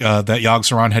that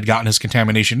Yogg-Saron had gotten his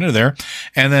contamination into there.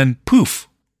 And then poof,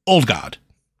 old god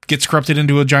gets corrupted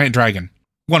into a giant dragon.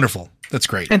 Wonderful. That's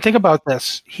great. And think about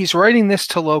this. He's writing this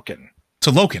to Loken.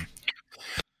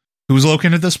 Who's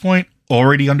Loken at this point?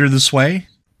 Already under the sway?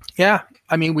 Yeah.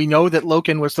 I mean, we know that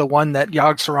Loken was the one that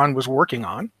Yogg-Saron was working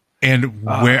on. And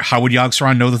how would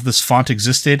Yogg-Saron know that this font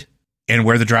existed and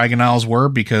where the Dragon Isles were?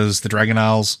 Because the Dragon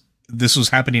Isles, this was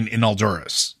happening in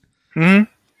Uldaman. Mm-hmm.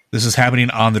 This is happening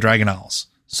on the Dragon Isles.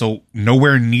 So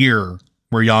nowhere near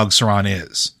where Yogg-Saron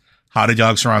is. How did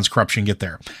Yogg-Saron's corruption get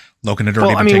there? Loken had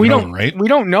already been taken over, right? We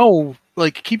don't know.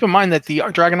 Like, keep in mind that the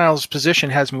Dragon Isles position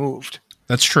has moved.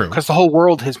 That's true. Because the whole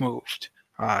world has moved.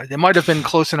 They might have been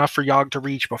close enough for Yogg to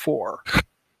reach before.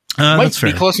 Might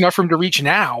be close enough for him to reach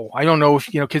now. I don't know if,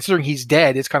 considering he's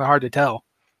dead, it's kind of hard to tell.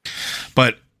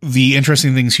 But the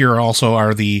interesting things here also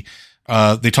are they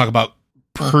talk about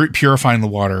purifying the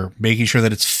water, making sure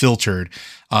that it's filtered.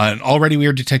 And already we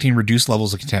are detecting reduced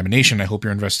levels of contamination. I hope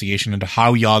your investigation into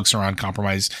how Yogg-Saron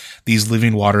compromised these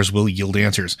living waters will yield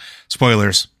answers.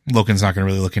 Spoilers, Loken's not going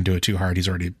to really look into it too hard. He's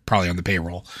already probably on the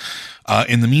payroll.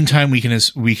 In the meantime, we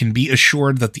can be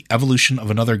assured that the evolution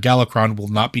of another Galakron will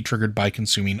not be triggered by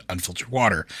consuming unfiltered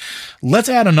water. Let's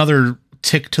add another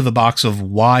tick to the box of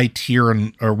why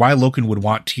Loken would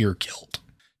want Tyr killed.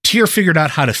 Tyr figured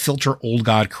out how to filter old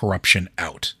god corruption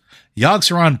out.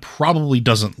 Yogg-Saron probably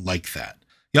doesn't like that.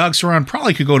 Yogg-Saron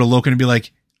probably could go to Loken and be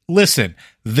like, "Listen,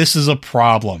 this is a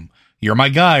problem. You're my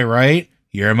guy, right?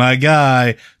 You're my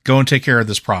guy. Go and take care of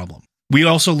this problem. We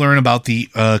also learn about the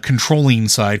controlling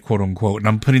side, quote unquote, and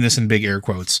I'm putting this in big air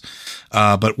quotes.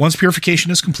 But once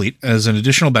purification is complete, as an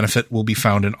additional benefit will be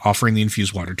found in offering the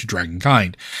infused water to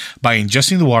dragonkind. By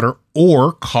ingesting the water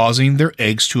or causing their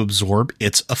eggs to absorb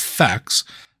its effects,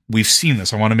 we've seen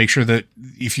this. I want to make sure that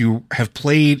if you have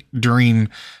played during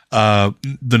the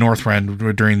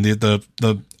Northrend, during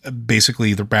the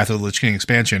basically the Wrath of the Lich King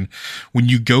expansion, when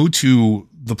you go to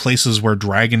the places where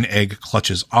dragon egg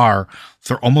clutches are,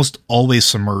 they're almost always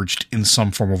submerged in some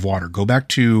form of water. Go back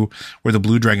to where the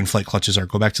blue dragonflight clutches are.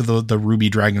 Go back to the ruby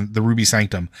dragon, the ruby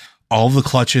sanctum. All the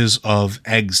clutches of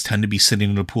eggs tend to be sitting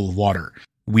in a pool of water.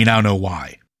 We now know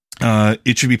why.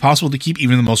 It should be possible to keep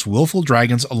even the most willful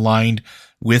dragons aligned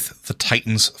with the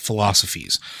Titan's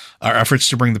philosophies. Our efforts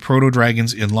to bring the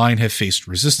proto-dragons in line have faced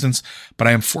resistance, but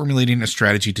I am formulating a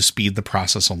strategy to speed the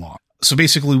process along. So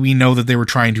basically, we know that they were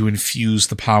trying to infuse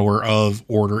the power of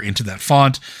order into that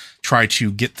font, try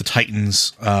to get the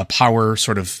Titan's power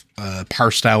sort of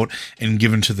parsed out and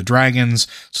given to the dragons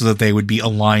so that they would be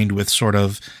aligned with sort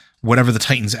of whatever the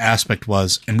Titan's aspect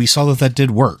was. And we saw that that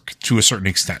did work to a certain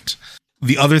extent.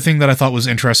 The other thing that I thought was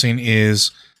interesting is,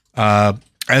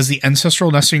 as the ancestral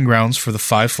nesting grounds for the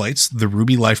 5 flights, the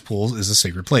Ruby Life Pools is a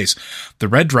sacred place. The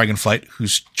Red Dragonflight,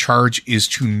 whose charge is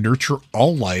to nurture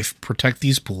all life, protect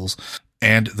these pools,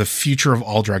 and the future of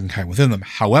all dragonkind within them.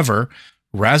 However,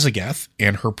 Razageth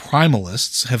and her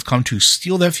primalists have come to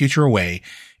steal that future away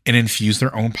and infuse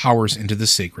their own powers into the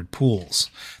sacred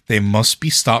pools. They must be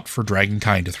stopped for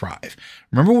dragonkind to thrive.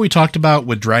 Remember what we talked about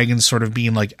with dragons sort of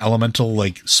being like elemental,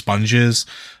 like sponges,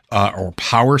 or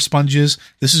power sponges?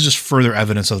 This is just further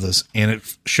evidence of this. And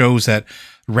it shows that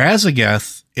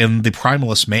Razageth and the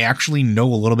primalists may actually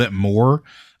know a little bit more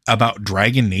about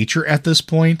dragon nature at this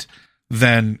point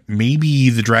than maybe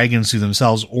the dragons do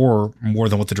themselves, or more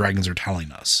than what the dragons are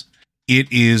telling us.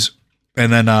 It is.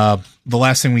 And then the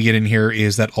last thing we get in here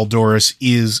is that Aldoris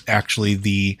is actually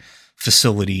the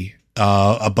facility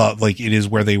above, like it is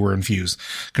where they were infused.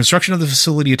 Construction of the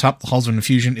facility atop the halls of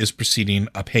infusion is proceeding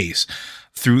apace.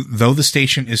 Though the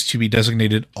station is to be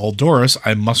designated Aldoris,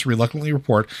 I must reluctantly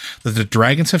report that the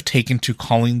dragons have taken to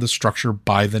calling the structure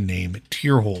by the name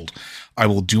Tierhold. I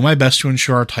will do my best to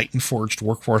ensure our Titan-forged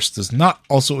workforce does not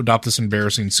also adopt this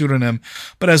embarrassing pseudonym,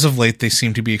 but as of late, they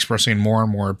seem to be expressing more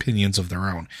and more opinions of their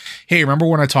own. Hey, remember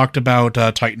when I talked about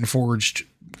Titan-forged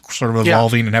sort of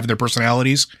evolving and having their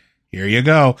personalities? Here you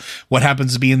go. What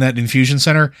happens to be in that infusion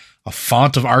center? A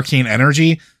font of arcane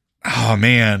energy? Oh,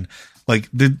 man. Like,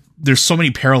 there's so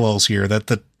many parallels here that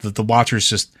the watchers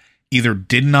just either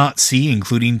did not see,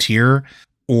 including Tyr,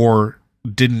 or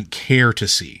didn't care to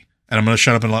see. And I'm going to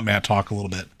shut up and let Matt talk a little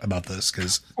bit about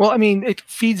this. Well, I mean, it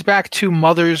feeds back to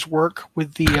Mother's work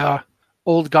with the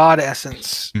old god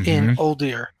essence in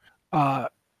Uldir.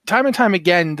 Time and time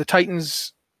again, the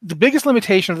Titans, the biggest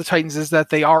limitation of the Titans is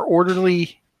that they are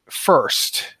orderly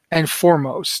first and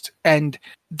foremost, and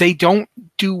they don't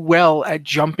do well at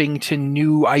jumping to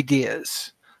new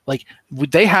ideas. Like,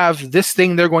 they have this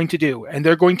thing they're going to do, and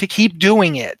they're going to keep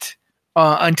doing it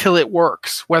until it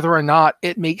works, whether or not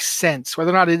it makes sense,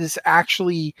 whether or not it is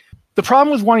actually... The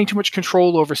problem with wanting too much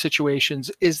control over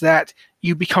situations is that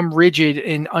you become rigid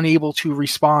and unable to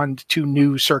respond to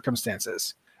new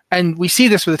circumstances. And we see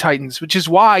this with the Titans, which is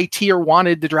why Tyr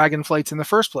wanted the Dragonflights in the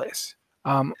first place.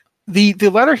 The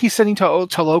letter he's sending to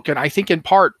Loken, I think in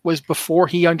part was before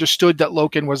he understood that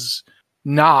Loken was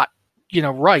not,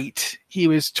 right. He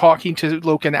was talking to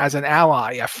Loken as an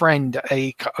ally, a friend,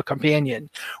 a companion.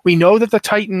 We know that the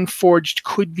Titan Forged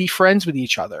could be friends with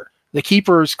each other. The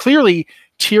Keepers, clearly,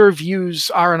 Tyr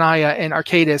views Aranaya and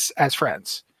Arcadis as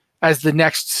friends, as the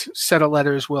next set of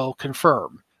letters will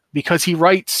confirm, because he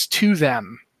writes to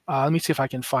them. Let me see if I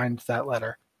can find that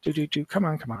letter. Come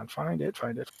on, find it.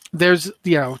 There's,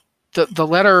 the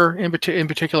letter in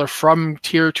particular from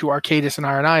Tyr to Arcadis and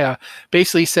Aranaya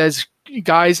basically says,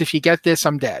 guys, if you get this,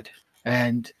 I'm dead.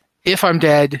 And if I'm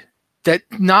dead, that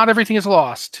not everything is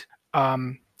lost.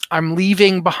 I'm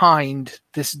leaving behind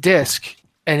this disc,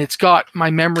 and it's got my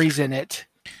memories in it.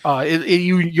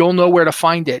 You'll know where to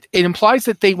find it. It implies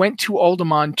that they went to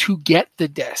Uldaman to get the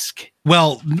disc.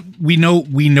 Well, we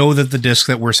know that the disc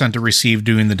that we're sent to receive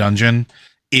doing the dungeon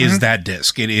is that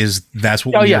disc. That's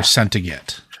what we are sent to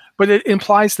get. But it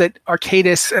implies that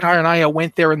Arcadis and Aranaya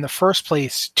went there in the first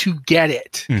place to get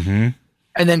it, and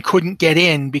then couldn't get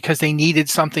in because they needed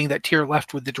something that Tyr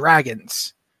left with the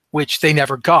dragons, which they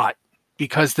never got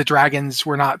because the dragons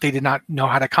they did not know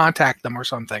how to contact them or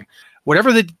something.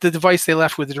 Whatever the device they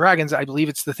left with the dragons, I believe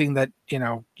it's the thing that,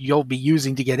 you'll be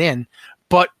using to get in.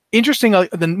 But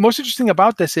the most interesting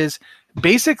about this is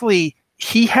basically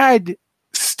he had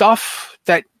stuff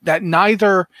that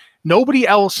nobody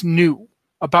else knew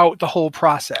about the whole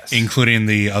process, including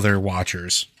the other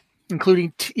Watchers,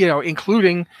 including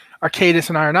Arcadis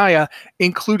and Ironaya,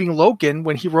 including Loken.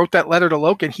 When he wrote that letter to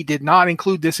Loken, he did not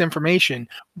include this information.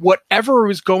 Whatever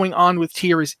was going on with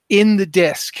Tyr is in the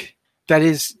disc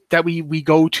that we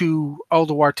go to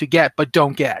Ulduar to get, but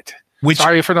don't get.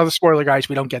 Sorry for another spoiler, guys.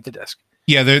 We don't get the disc.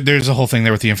 Yeah, there's a whole thing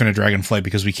there with the Infinite Dragonflight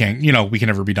because we can't, we can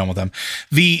never be done with them.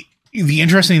 The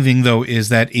interesting thing, though, is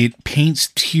that it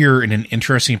paints Tyr in an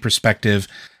interesting perspective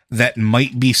that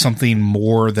might be something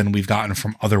more than we've gotten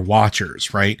from other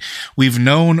Watchers, right? We've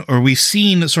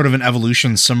seen sort of an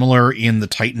evolution similar in the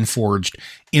Titan Forged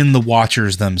in the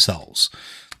Watchers themselves.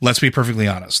 Let's be perfectly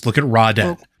honest. Look at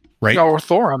Ra-Den, right? Or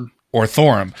Thorum.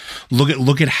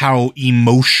 Look at how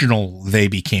emotional they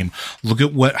became. Look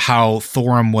at how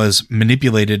Thorum was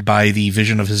manipulated by the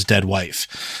vision of his dead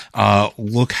wife.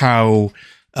 Look how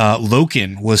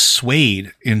Loken was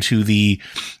swayed into the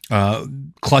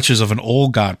clutches of an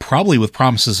old god, probably with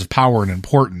promises of power and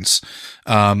importance.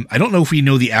 I don't know if we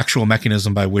know the actual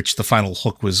mechanism by which the final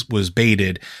hook was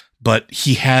baited, but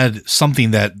he had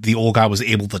something that the old god was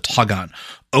able to tug on.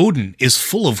 Odin is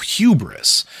full of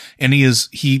hubris, and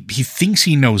he thinks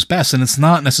he knows best, and it's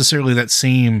not necessarily that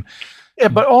same. Yeah,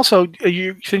 but also,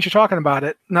 since you're talking about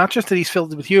it, not just that he's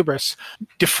filled with hubris,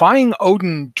 defying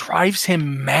Odin drives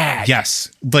him mad. Yes,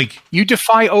 you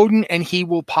defy Odin, and he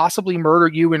will possibly murder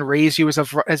you and raise you as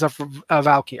a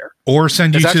Valkyr, or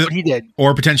send you what he did,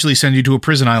 or potentially send you to a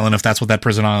prison island if that's what that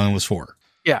prison island was for.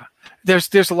 Yeah,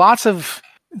 there's lots of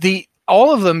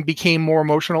all of them became more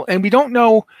emotional, and we don't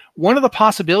know. One of the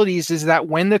possibilities is that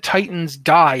when the Titans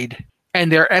died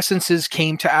and their essences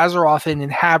came to Azeroth and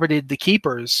inhabited the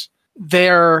Keepers,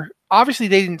 obviously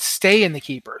they didn't stay in the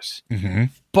Keepers,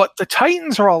 but the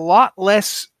Titans are a lot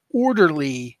less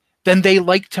orderly than they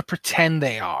like to pretend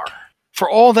they are. For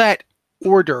all that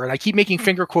order, and I keep making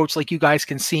finger quotes like you guys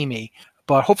can see me,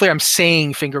 but hopefully I'm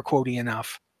saying finger quotey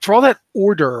enough. For all that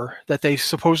order that they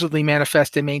supposedly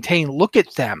manifest and maintain, look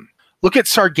at them. Look at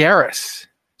Sargeras.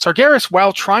 Sargeras,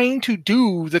 while trying to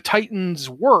do the Titans'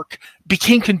 work,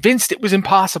 became convinced it was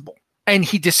impossible, and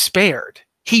he despaired.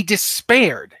 He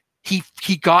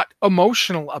got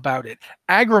emotional about it.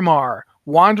 Agrimar,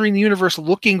 wandering the universe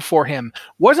looking for him,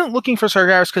 wasn't looking for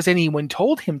Sargeras because anyone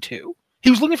told him to.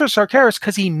 He was looking for Sargeras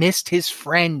because he missed his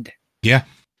friend. Yeah.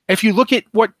 If you look at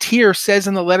what Tyr says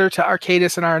in the letter to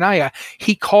Arcadis and Ironaya,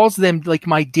 he calls them like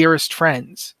my dearest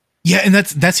friends. Yeah, and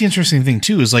that's the interesting thing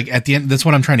too, is at the end, that's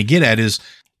what I'm trying to get at, is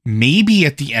maybe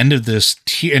at the end of this,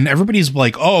 and everybody's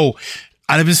like, oh,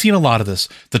 I've been seeing a lot of this.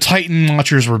 The Titan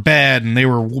Watchers were bad and they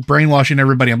were brainwashing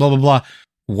everybody and blah, blah, blah.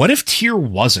 What if Tyr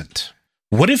wasn't?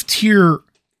 What if Tyr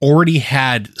already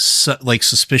had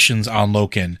suspicions on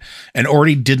Loken and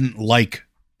already didn't like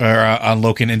on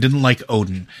Loken and didn't like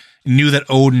Odin? Knew that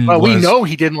Odin we know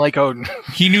he didn't like Odin.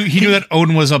 He knew that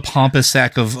Odin was a pompous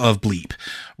sack of bleep,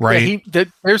 right? Yeah,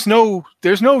 there's no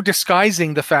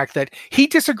disguising the fact that he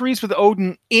disagrees with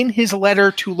Odin in his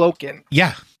letter to Loken.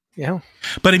 Yeah. Yeah.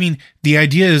 But I mean, the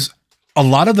idea is a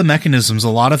lot of the mechanisms, a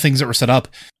lot of things that were set up,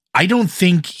 I don't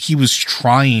think he was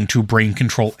trying to brain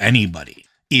control anybody.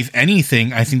 If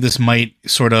anything, I think this might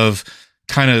sort of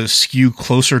kind of skew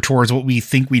closer towards what we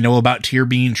think we know about Tyr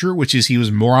being true, which is he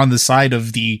was more on the side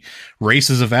of the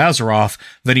races of Azeroth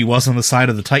than he was on the side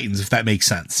of the Titans, if that makes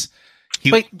sense.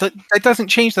 But that doesn't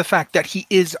change the fact that he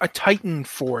is a Titan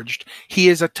forged. He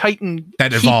is a Titan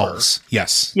that keeper. Evolves.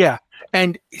 Yes. Yeah.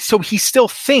 And so he still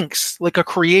thinks like a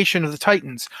creation of the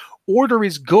Titans. Order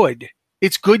is good.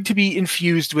 It's good to be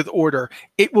infused with order.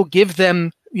 It will give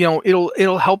them,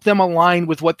 it'll help them align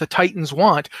with what the Titans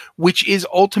want, which is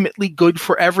ultimately good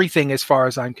for everything as far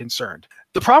as I'm concerned.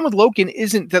 The problem with Loken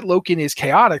isn't that Loken is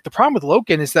chaotic. The problem with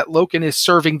Loken is that Loken is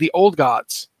serving the old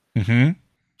gods. Mm-hmm.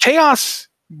 Chaos,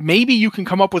 maybe you can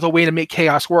come up with a way to make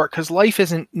chaos work, because life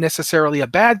isn't necessarily a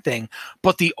bad thing,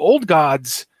 but the old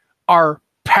gods are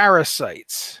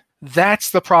parasites. That's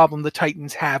the problem the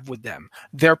Titans have with them.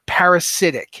 They're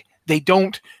parasitic. They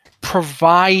don't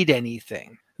provide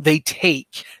anything. They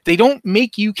take. They don't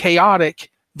make you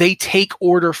chaotic. They take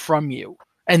order from you.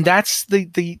 And that's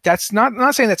that's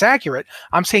not saying that's accurate.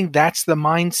 I'm saying that's the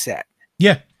mindset.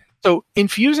 Yeah. So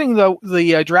infusing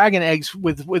the dragon eggs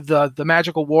with the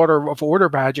magical water of order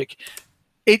magic,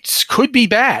 it could be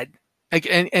bad.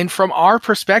 And from our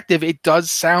perspective, it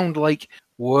does sound like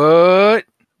what?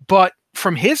 But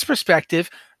from his perspective,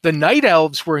 the Night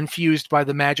Elves were infused by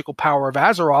the magical power of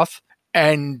Azeroth,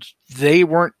 and they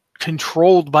weren't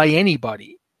controlled by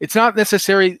anybody. It's not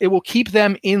necessary. It will keep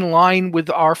them in line with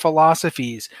our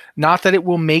philosophies, not that it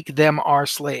will make them our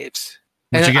slaves.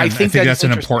 Which again, I think that's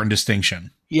an important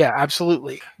distinction. Yeah,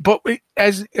 absolutely. But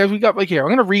as we got like here, I'm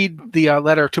going to read the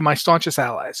letter to my staunchest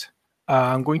allies.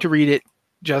 I'm going to read it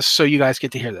just so you guys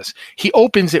get to hear this. He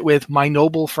opens it with, "My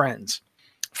noble friends,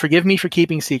 forgive me for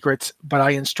keeping secrets, but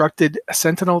I instructed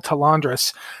Sentinel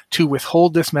Talandris to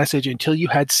withhold this message until you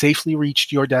had safely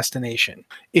reached your destination.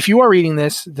 If you are reading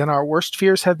this, then our worst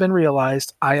fears have been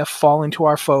realized. I have fallen to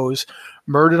our foes,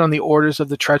 murdered on the orders of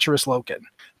the treacherous Loken.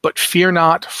 But fear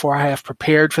not, for I have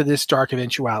prepared for this dark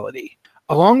eventuality.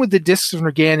 Along with the discs of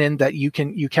Nerganon that you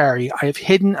carry, I have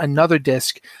hidden another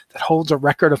disc that holds a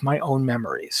record of my own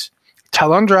memories.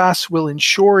 Talandras will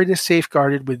ensure it is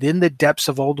safeguarded within the depths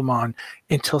of Uldaman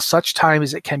until such time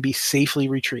as it can be safely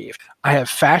retrieved. I have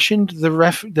fashioned the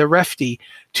Refti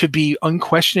to be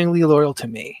unquestioningly loyal to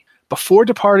me. Before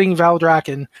departing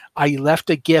Valdraken, I left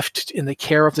a gift in the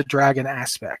care of the dragon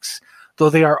aspects. Though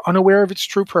they are unaware of its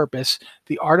true purpose,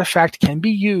 the artifact can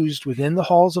be used within the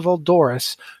halls of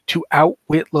Uldoris to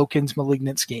outwit Loken's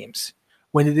malignant schemes.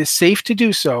 When it is safe to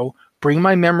do so, bring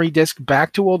my memory disk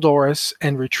back to Uldoris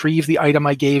and retrieve the item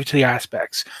I gave to the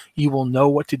aspects. You will know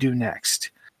what to do next.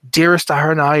 Dearest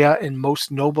Aharnaya and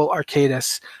most noble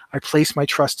Arcadis, I place my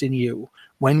trust in you.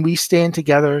 When we stand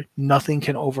together, nothing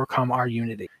can overcome our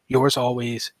unity. Yours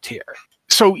always, Tyr."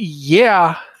 So,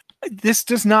 yeah, this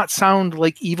does not sound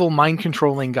like evil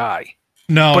mind-controlling guy.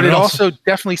 No. But it also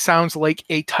definitely sounds like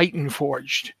a Titan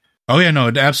forged. Oh, yeah, no,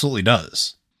 it absolutely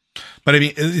does. But I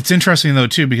mean, it's interesting, though,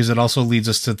 too, because it also leads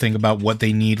us to think about what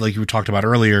they need. Like you talked about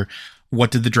earlier, what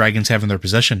did the dragons have in their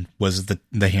possession? Was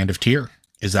the hand of Tyr?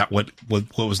 Is that what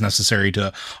was necessary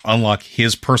to unlock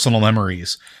his personal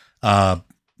memories?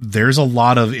 There's a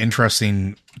lot of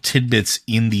interesting tidbits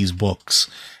in these books.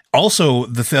 Also,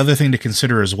 the other thing to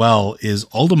consider as well is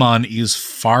Uldaman is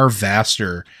far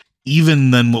vaster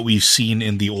even than what we've seen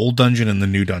in the old dungeon and the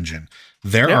new dungeon.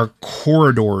 There are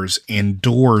corridors and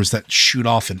doors that shoot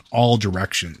off in all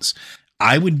directions.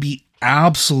 I would be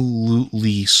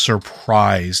absolutely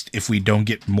surprised if we don't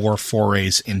get more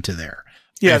forays into there.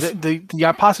 Yeah,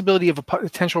 the possibility of a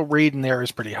potential raid in there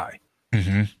is pretty high.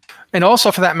 Mm-hmm. And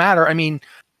also, for that matter, I mean,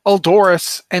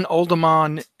 Uldoris and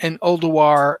Uldaman and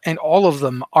Ulduar and all of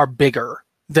them are bigger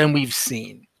than we've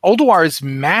seen. Ulduar is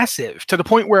massive to the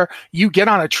point where you get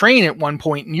on a train at one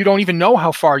point and you don't even know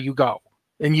how far you go.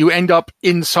 And you end up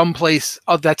in some place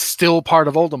that's still part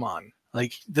of Uldaman.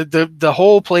 Like the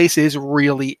whole place is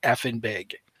really effing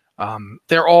big.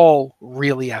 They're all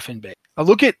really effing big.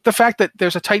 Look at the fact that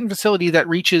there's a Titan facility that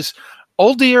reaches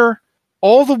Uldir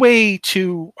all the way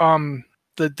to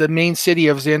the main city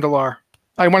of Zandalar.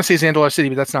 I want to say Zandalar City,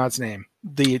 but that's not its name.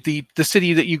 The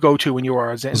city that you go to when you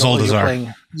are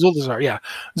Zuldazar. Zuldazar, yeah.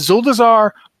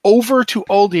 Zuldazar over to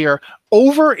Uldir,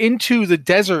 over into the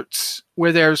deserts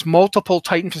where there's multiple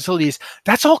Titan facilities.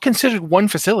 That's all considered one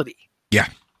facility. Yeah.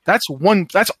 That's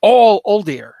all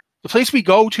Uldir. The place we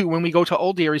go to when we go to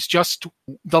Uldir is just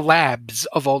the labs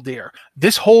of Uldir.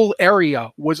 This whole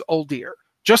area was Uldir.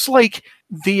 Just like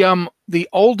the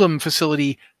Uldam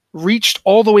facility reached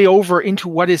all the way over into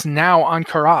what is now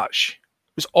Ankh-Karaj. It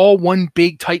was all one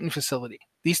big Titan facility.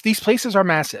 These places are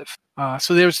massive.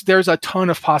 So there's a ton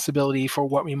of possibility for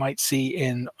what we might see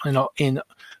in Tyrhold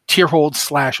 /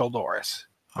 Uldoris.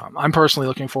 I'm personally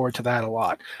looking forward to that a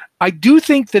lot. I do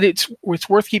think that it's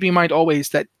worth keeping in mind always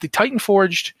that the Titan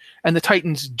Forged and the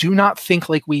Titans do not think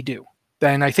like we do.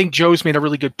 And I think Joe's made a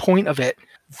really good point of it.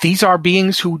 These are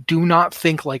beings who do not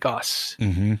think like us.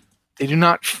 Mm-hmm. They do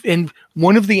not. And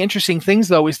one of the interesting things,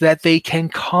 though, is that they can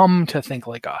come to think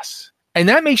like us. And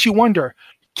that makes you wonder,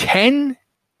 can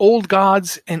old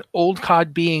gods and old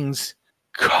god beings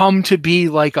come to be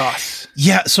like us?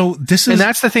 Yeah, so this is... And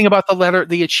that's the thing about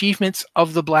the achievements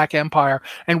of the Black Empire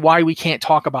and why we can't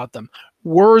talk about them.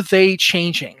 Were they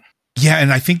changing? Yeah,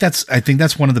 and I think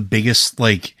that's one of the biggest,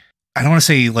 like, I don't want to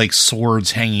say like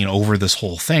swords hanging over this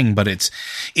whole thing, but it's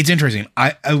interesting.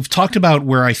 I've talked about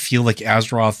where I feel like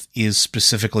Azeroth is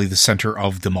specifically the center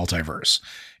of the multiverse.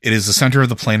 It is the center of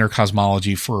the planar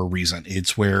cosmology for a reason.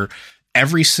 It's where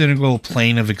every single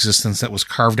plane of existence that was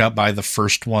carved out by the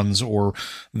first ones or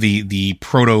the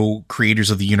proto creators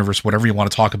of the universe, whatever you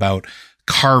want to talk about,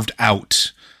 carved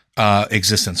out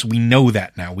existence. We know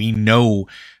that now. We know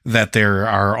that there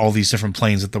are all these different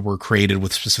planes that were created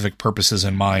with specific purposes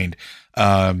in mind.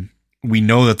 We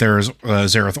know that there's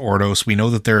Zereth Ordos. We know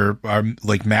that there are,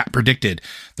 like Matt predicted,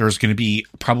 there's going to be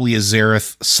probably a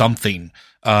Zereth something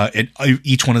at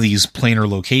each one of these planar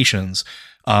locations.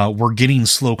 We're getting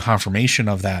slow confirmation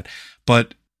of that.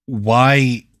 But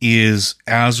why is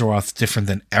Azeroth different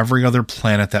than every other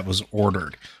planet that was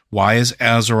ordered? Why is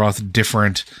Azeroth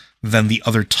different than the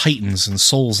other Titans and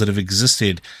souls that have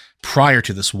existed prior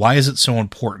to this? Why is it so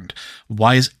important?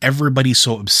 Why is everybody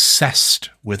so obsessed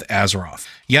with Azeroth?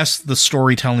 Yes, the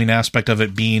storytelling aspect of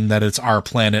it being that it's our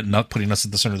planet and not putting us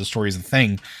at the center of the story is a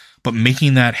thing, but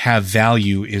making that have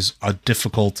value is a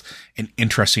difficult and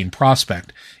interesting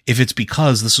prospect. If it's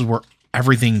because this is where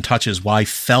everything touches, why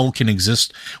Fel can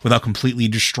exist without completely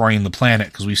destroying the planet,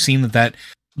 because we've seen that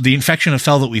the infection of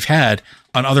Fel that we've had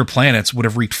on other planets would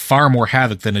have wreaked far more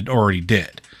havoc than it already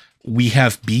did. We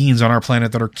have beings on our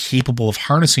planet that are capable of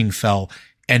harnessing Fel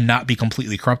and not be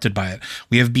completely corrupted by it.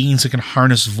 We have beings that can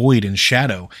harness void and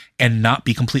shadow and not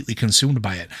be completely consumed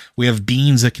by it. We have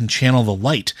beings that can channel the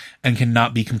light and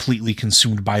cannot be completely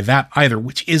consumed by that either,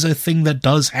 which is a thing that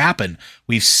does happen.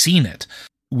 We've seen it.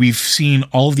 We've seen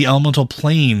all of the elemental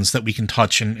planes that we can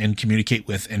touch and communicate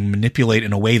with and manipulate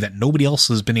in a way that nobody else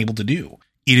has been able to do.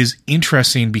 It is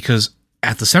interesting because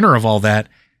at the center of all that,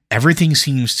 everything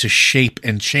seems to shape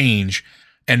and change.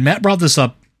 And Matt brought this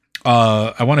up,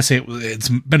 I want to say it's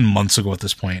been months ago at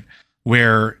this point,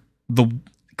 where the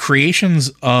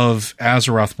creations of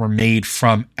Azeroth were made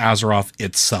from Azeroth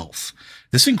itself.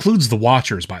 This includes the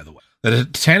Watchers, by the way. The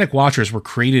Titanic Watchers were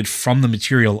created from the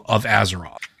material of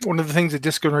Azeroth. One of the things that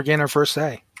Disco and Organa first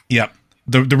say. Yep.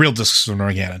 The real Disco and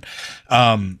Organa.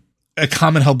 A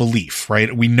common held belief,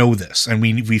 right? We know this, and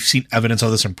we've seen evidence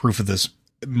of this and proof of this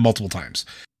multiple times.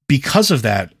 Because of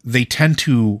that, we tend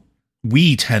to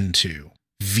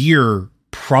veer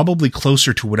probably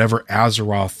closer to whatever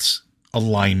Azeroth's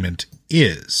alignment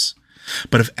is.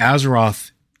 But if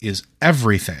Azeroth is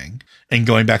everything, and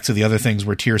going back to the other things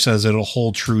where Tyr says it'll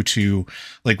hold true to,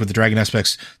 like with the dragon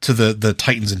aspects, to the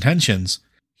Titan's intentions,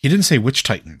 he didn't say which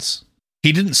Titans.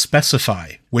 He didn't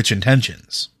specify which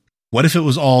intentions. What if it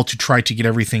was all to try to get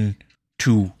everything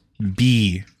to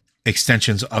be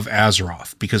extensions of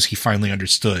Azeroth, because he finally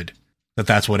understood that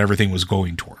that's what everything was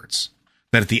going towards?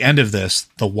 That at the end of this,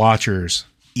 the Watchers,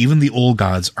 even the old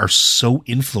gods, are so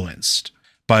influenced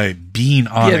by being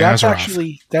on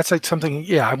Azeroth. That's like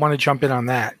something, I want to jump in on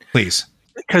that. Please.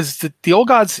 Because the old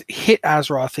gods hit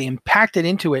Azeroth, they impacted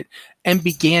into it, and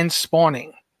began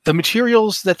spawning. The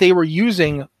materials that they were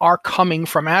using are coming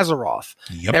from Azeroth.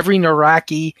 Yep. Every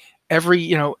Naraki, every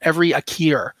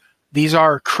Akir, these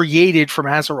are created from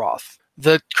Azeroth.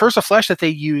 The Curse of Flesh that they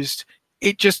used,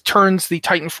 it just turns the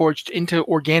Titan Forged into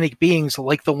organic beings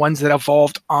like the ones that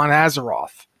evolved on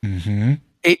Azeroth. Mm-hmm.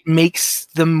 It makes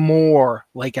them more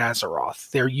like Azeroth.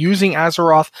 They're using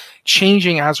Azeroth,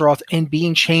 changing Azeroth, and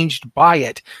being changed by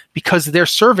it because their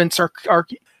servants are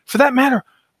for that matter,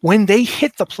 when they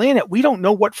hit the planet, we don't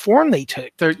know what form they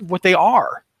took. What they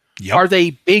are. Yep. Are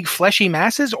they big fleshy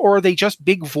masses, or are they just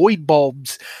big void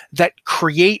bulbs that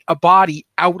create a body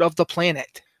out of the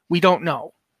planet? We don't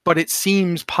know, but it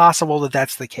seems possible that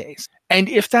that's the case. And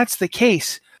if that's the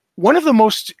case, one of the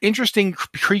most interesting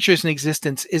creatures in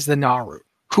existence is the Naru,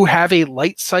 who have a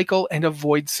light cycle and a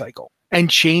void cycle and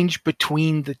change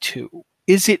between the two.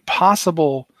 Is it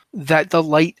possible that the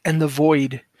light and the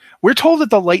void, we're told that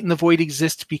the light and the void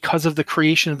exist because of the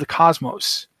creation of the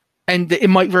cosmos, and it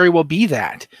might very well be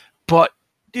that, but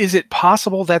is it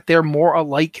possible that they're more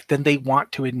alike than they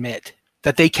want to admit,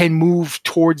 that they can move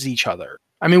towards each other?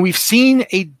 I mean, we've seen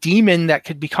a demon that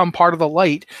could become part of the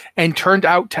light and turned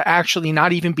out to actually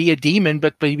not even be a demon,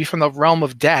 but maybe from the realm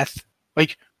of death.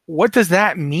 Like, what does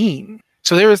that mean?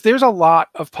 So there's a lot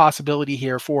of possibility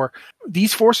here for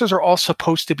these forces are all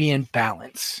supposed to be in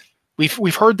balance.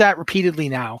 We've heard that repeatedly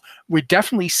now. We're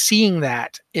definitely seeing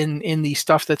that in the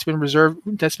stuff that's been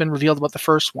revealed about the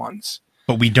first ones.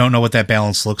 But we don't know what that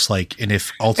balance looks like, and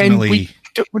if ultimately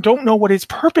we don't know what its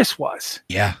purpose was.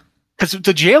 Yeah. Because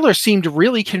the jailer seemed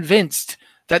really convinced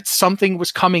that something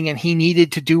was coming and he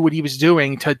needed to do what he was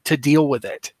doing to deal with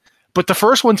it. But the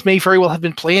first ones may very well have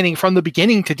been planning from the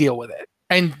beginning to deal with it.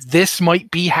 And this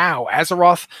might be how.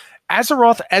 Azeroth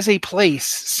as a place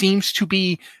seems to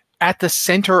be at the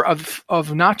center of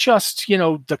not just,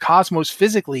 the cosmos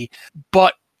physically,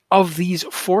 but of these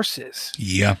forces.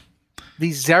 Yeah.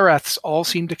 These Zereths all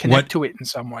seem to connect to it in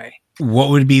some way. What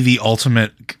would be the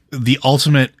ultimate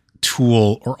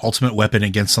tool or ultimate weapon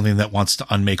against something that wants to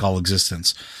unmake all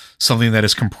existence? Something that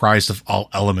is comprised of all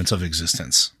elements of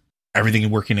existence. Everything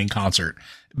working in concert.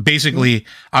 Basically,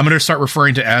 I'm going to start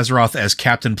referring to Azeroth as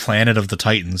Captain Planet of the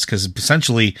Titans, because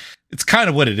essentially it's kind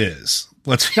of what it is.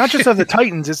 Not just of the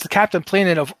Titans, it's the Captain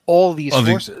Planet of all these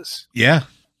forces. Yeah.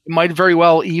 It might very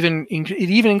well it even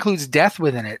includes death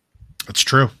within it. That's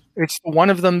true. It's one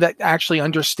of them that actually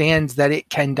understands that it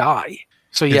can die.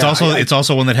 So yeah, it's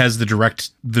also one that has the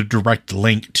direct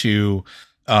link to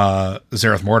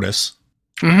Zereth Mortis.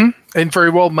 Mm-hmm. And very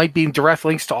well might be direct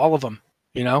links to all of them.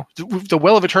 You know, the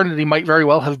Well of Eternity might very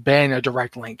well have been a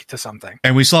direct link to something.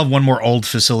 And we still have one more old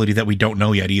facility that we don't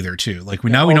know yet either, too. Like,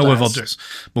 we know of Uldaz,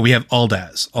 but we have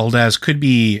Uldaz. Uldaz could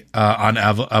be on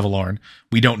Avalorn.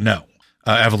 We don't know.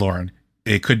 Avalorn.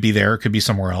 It could be there. It could be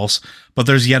somewhere else. But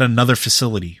there's yet another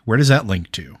facility. Where does that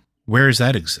link to? Where does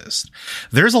that exist?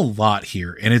 There's a lot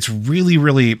here, and it's really,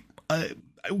 really...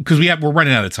 because we're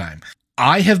running out of time.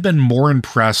 I have been more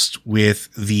impressed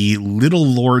with the little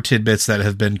lore tidbits that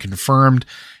have been confirmed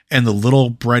and the little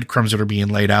breadcrumbs that are being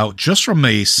laid out just from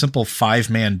a simple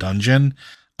 5-man dungeon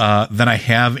than I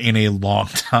have in a long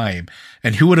time.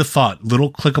 And who would have thought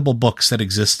little clickable books that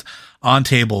exist on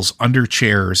tables, under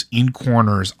chairs, in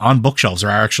corners, on bookshelves.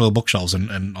 There are actual bookshelves in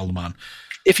Uldaman.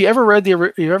 If you ever ran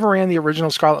the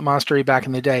original Scarlet Monastery back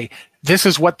in the day, this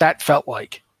is what that felt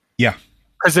like. Yeah.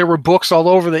 Because there were books all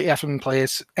over the effing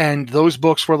place, and those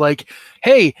books were like,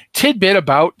 hey, tidbit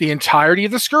about the entirety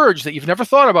of the Scourge that you've never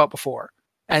thought about before.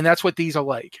 And that's what these are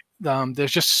like.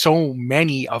 There's just so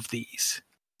many of these.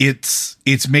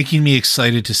 It's making me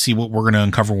excited to see what we're going to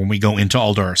uncover when we go into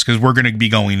Ulduris, because we're going to be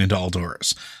going into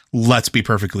Ulduris. Let's be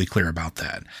perfectly clear about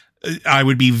that. I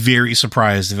would be very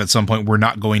surprised if at some point we're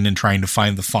not going and trying to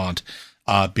find the font,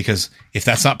 because if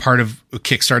that's not part of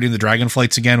kickstarting the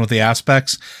Dragonflights again with the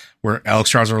aspects, where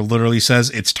Alex Strasser literally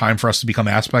says it's time for us to become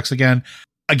aspects again.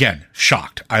 Again,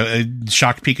 shocked.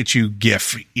 Shocked Pikachu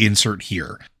GIF insert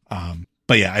here.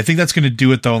 But yeah, I think that's going to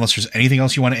do it though, unless there's anything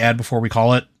else you want to add before we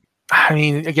call it. I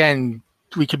mean, again,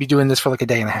 we could be doing this for like a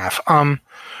day and a half.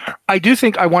 I do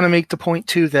think I want to make the point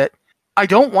too that I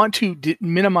don't want to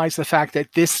minimize the fact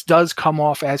that this does come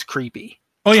off as creepy.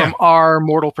 From our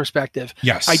mortal perspective.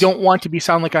 Yes. I don't want to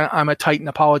sound like I'm a Titan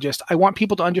apologist. I want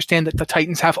people to understand that the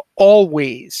Titans have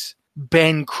always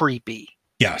been creepy.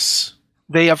 Yes.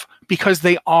 They have, because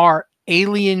they are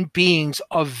alien beings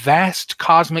of vast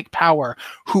cosmic power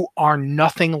who are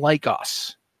nothing like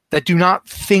us, that do not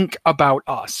think about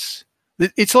us.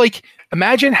 It's like,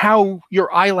 imagine how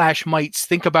your eyelash mites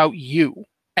think about you.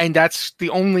 And that's the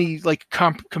only like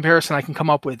comparison I can come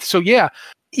up with. So yeah,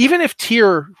 even if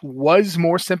Tyr was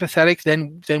more sympathetic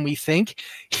than we think,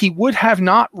 he would have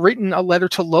not written a letter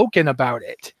to Loken about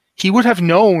it. He would have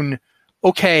known,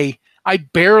 okay, I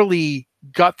barely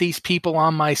got these people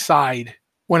on my side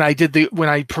when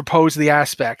I proposed the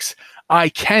aspects. I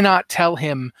cannot tell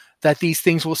him that these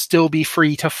things will still be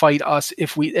free to fight us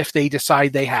if they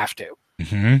decide they have to.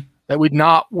 Mm-hmm. That would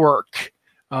not work.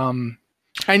 And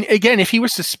again, if he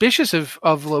was suspicious of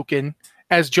Loken,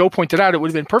 as Joe pointed out, it would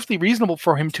have been perfectly reasonable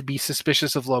for him to be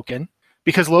suspicious of Loken,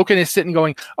 because Loken is sitting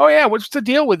going, oh yeah, what's the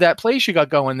deal with that place you got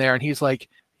going there? And he's like,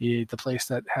 yeah, the place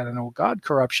that had an old god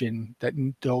corruption that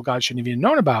the old god shouldn't have even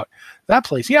known about. That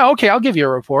place. Yeah, okay, I'll give you a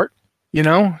report. You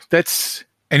know, that's...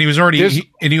 And he was already,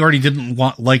 he already didn't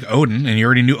like Odin, and he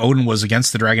already knew Odin was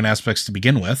against the dragon aspects to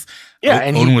begin with. Yeah,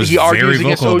 and Odin was very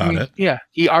vocal Odin, about it. Yeah,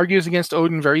 he argues against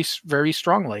Odin very, very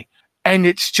strongly. And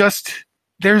it's just...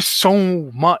 There's so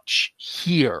much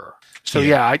here. So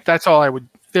yeah, that's all I would...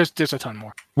 There's a ton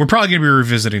more. We're probably going to be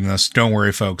revisiting this. Don't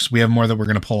worry, folks. We have more that we're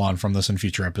going to pull on from this in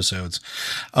future episodes.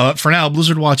 For now,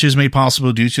 Blizzard Watch is made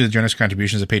possible due to the generous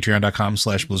contributions at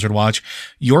patreon.com/BlizzardWatch.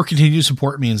 Your continued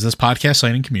support means this podcast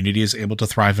site and community is able to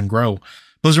thrive and grow.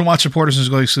 Blizzard Watch supporters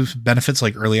enjoy exclusive benefits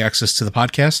like early access to the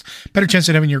podcast, better chance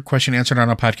at having your question answered on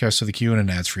a podcast to the queue, and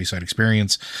an ads-free site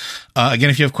experience.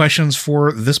 Again, if you have questions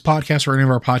for this podcast or any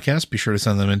of our podcasts, be sure to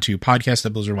send them into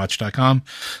podcast@blizzardwatch.com.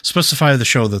 Specify the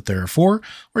show that they're for,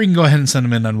 or you can go ahead and send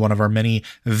them in on one of our many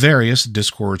various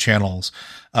Discord channels.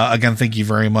 Again, thank you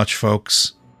very much,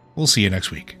 folks. We'll see you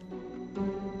next week.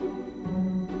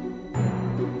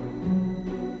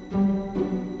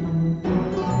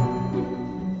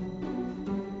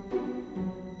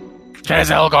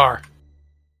 Elgar.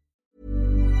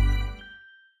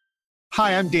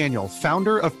 Hi, I'm Daniel,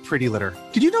 founder of Pretty Litter.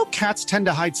 Did you know cats tend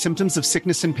to hide symptoms of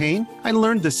sickness and pain? I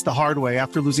learned this the hard way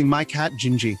after losing my cat,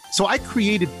 Gingy. So I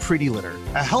created Pretty Litter,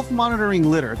 a health monitoring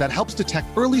litter that helps detect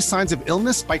early signs of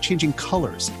illness by changing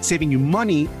colors, saving you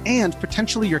money and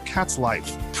potentially your cat's life.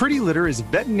 Pretty Litter is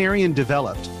veterinarian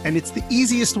developed, and it's the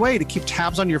easiest way to keep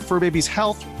tabs on your fur baby's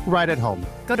health right at home.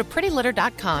 Go to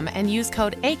prettylitter.com and use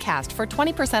code ACAST for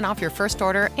 20% off your first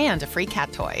order and a free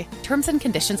cat toy. Terms and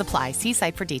conditions apply. See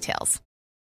site for details.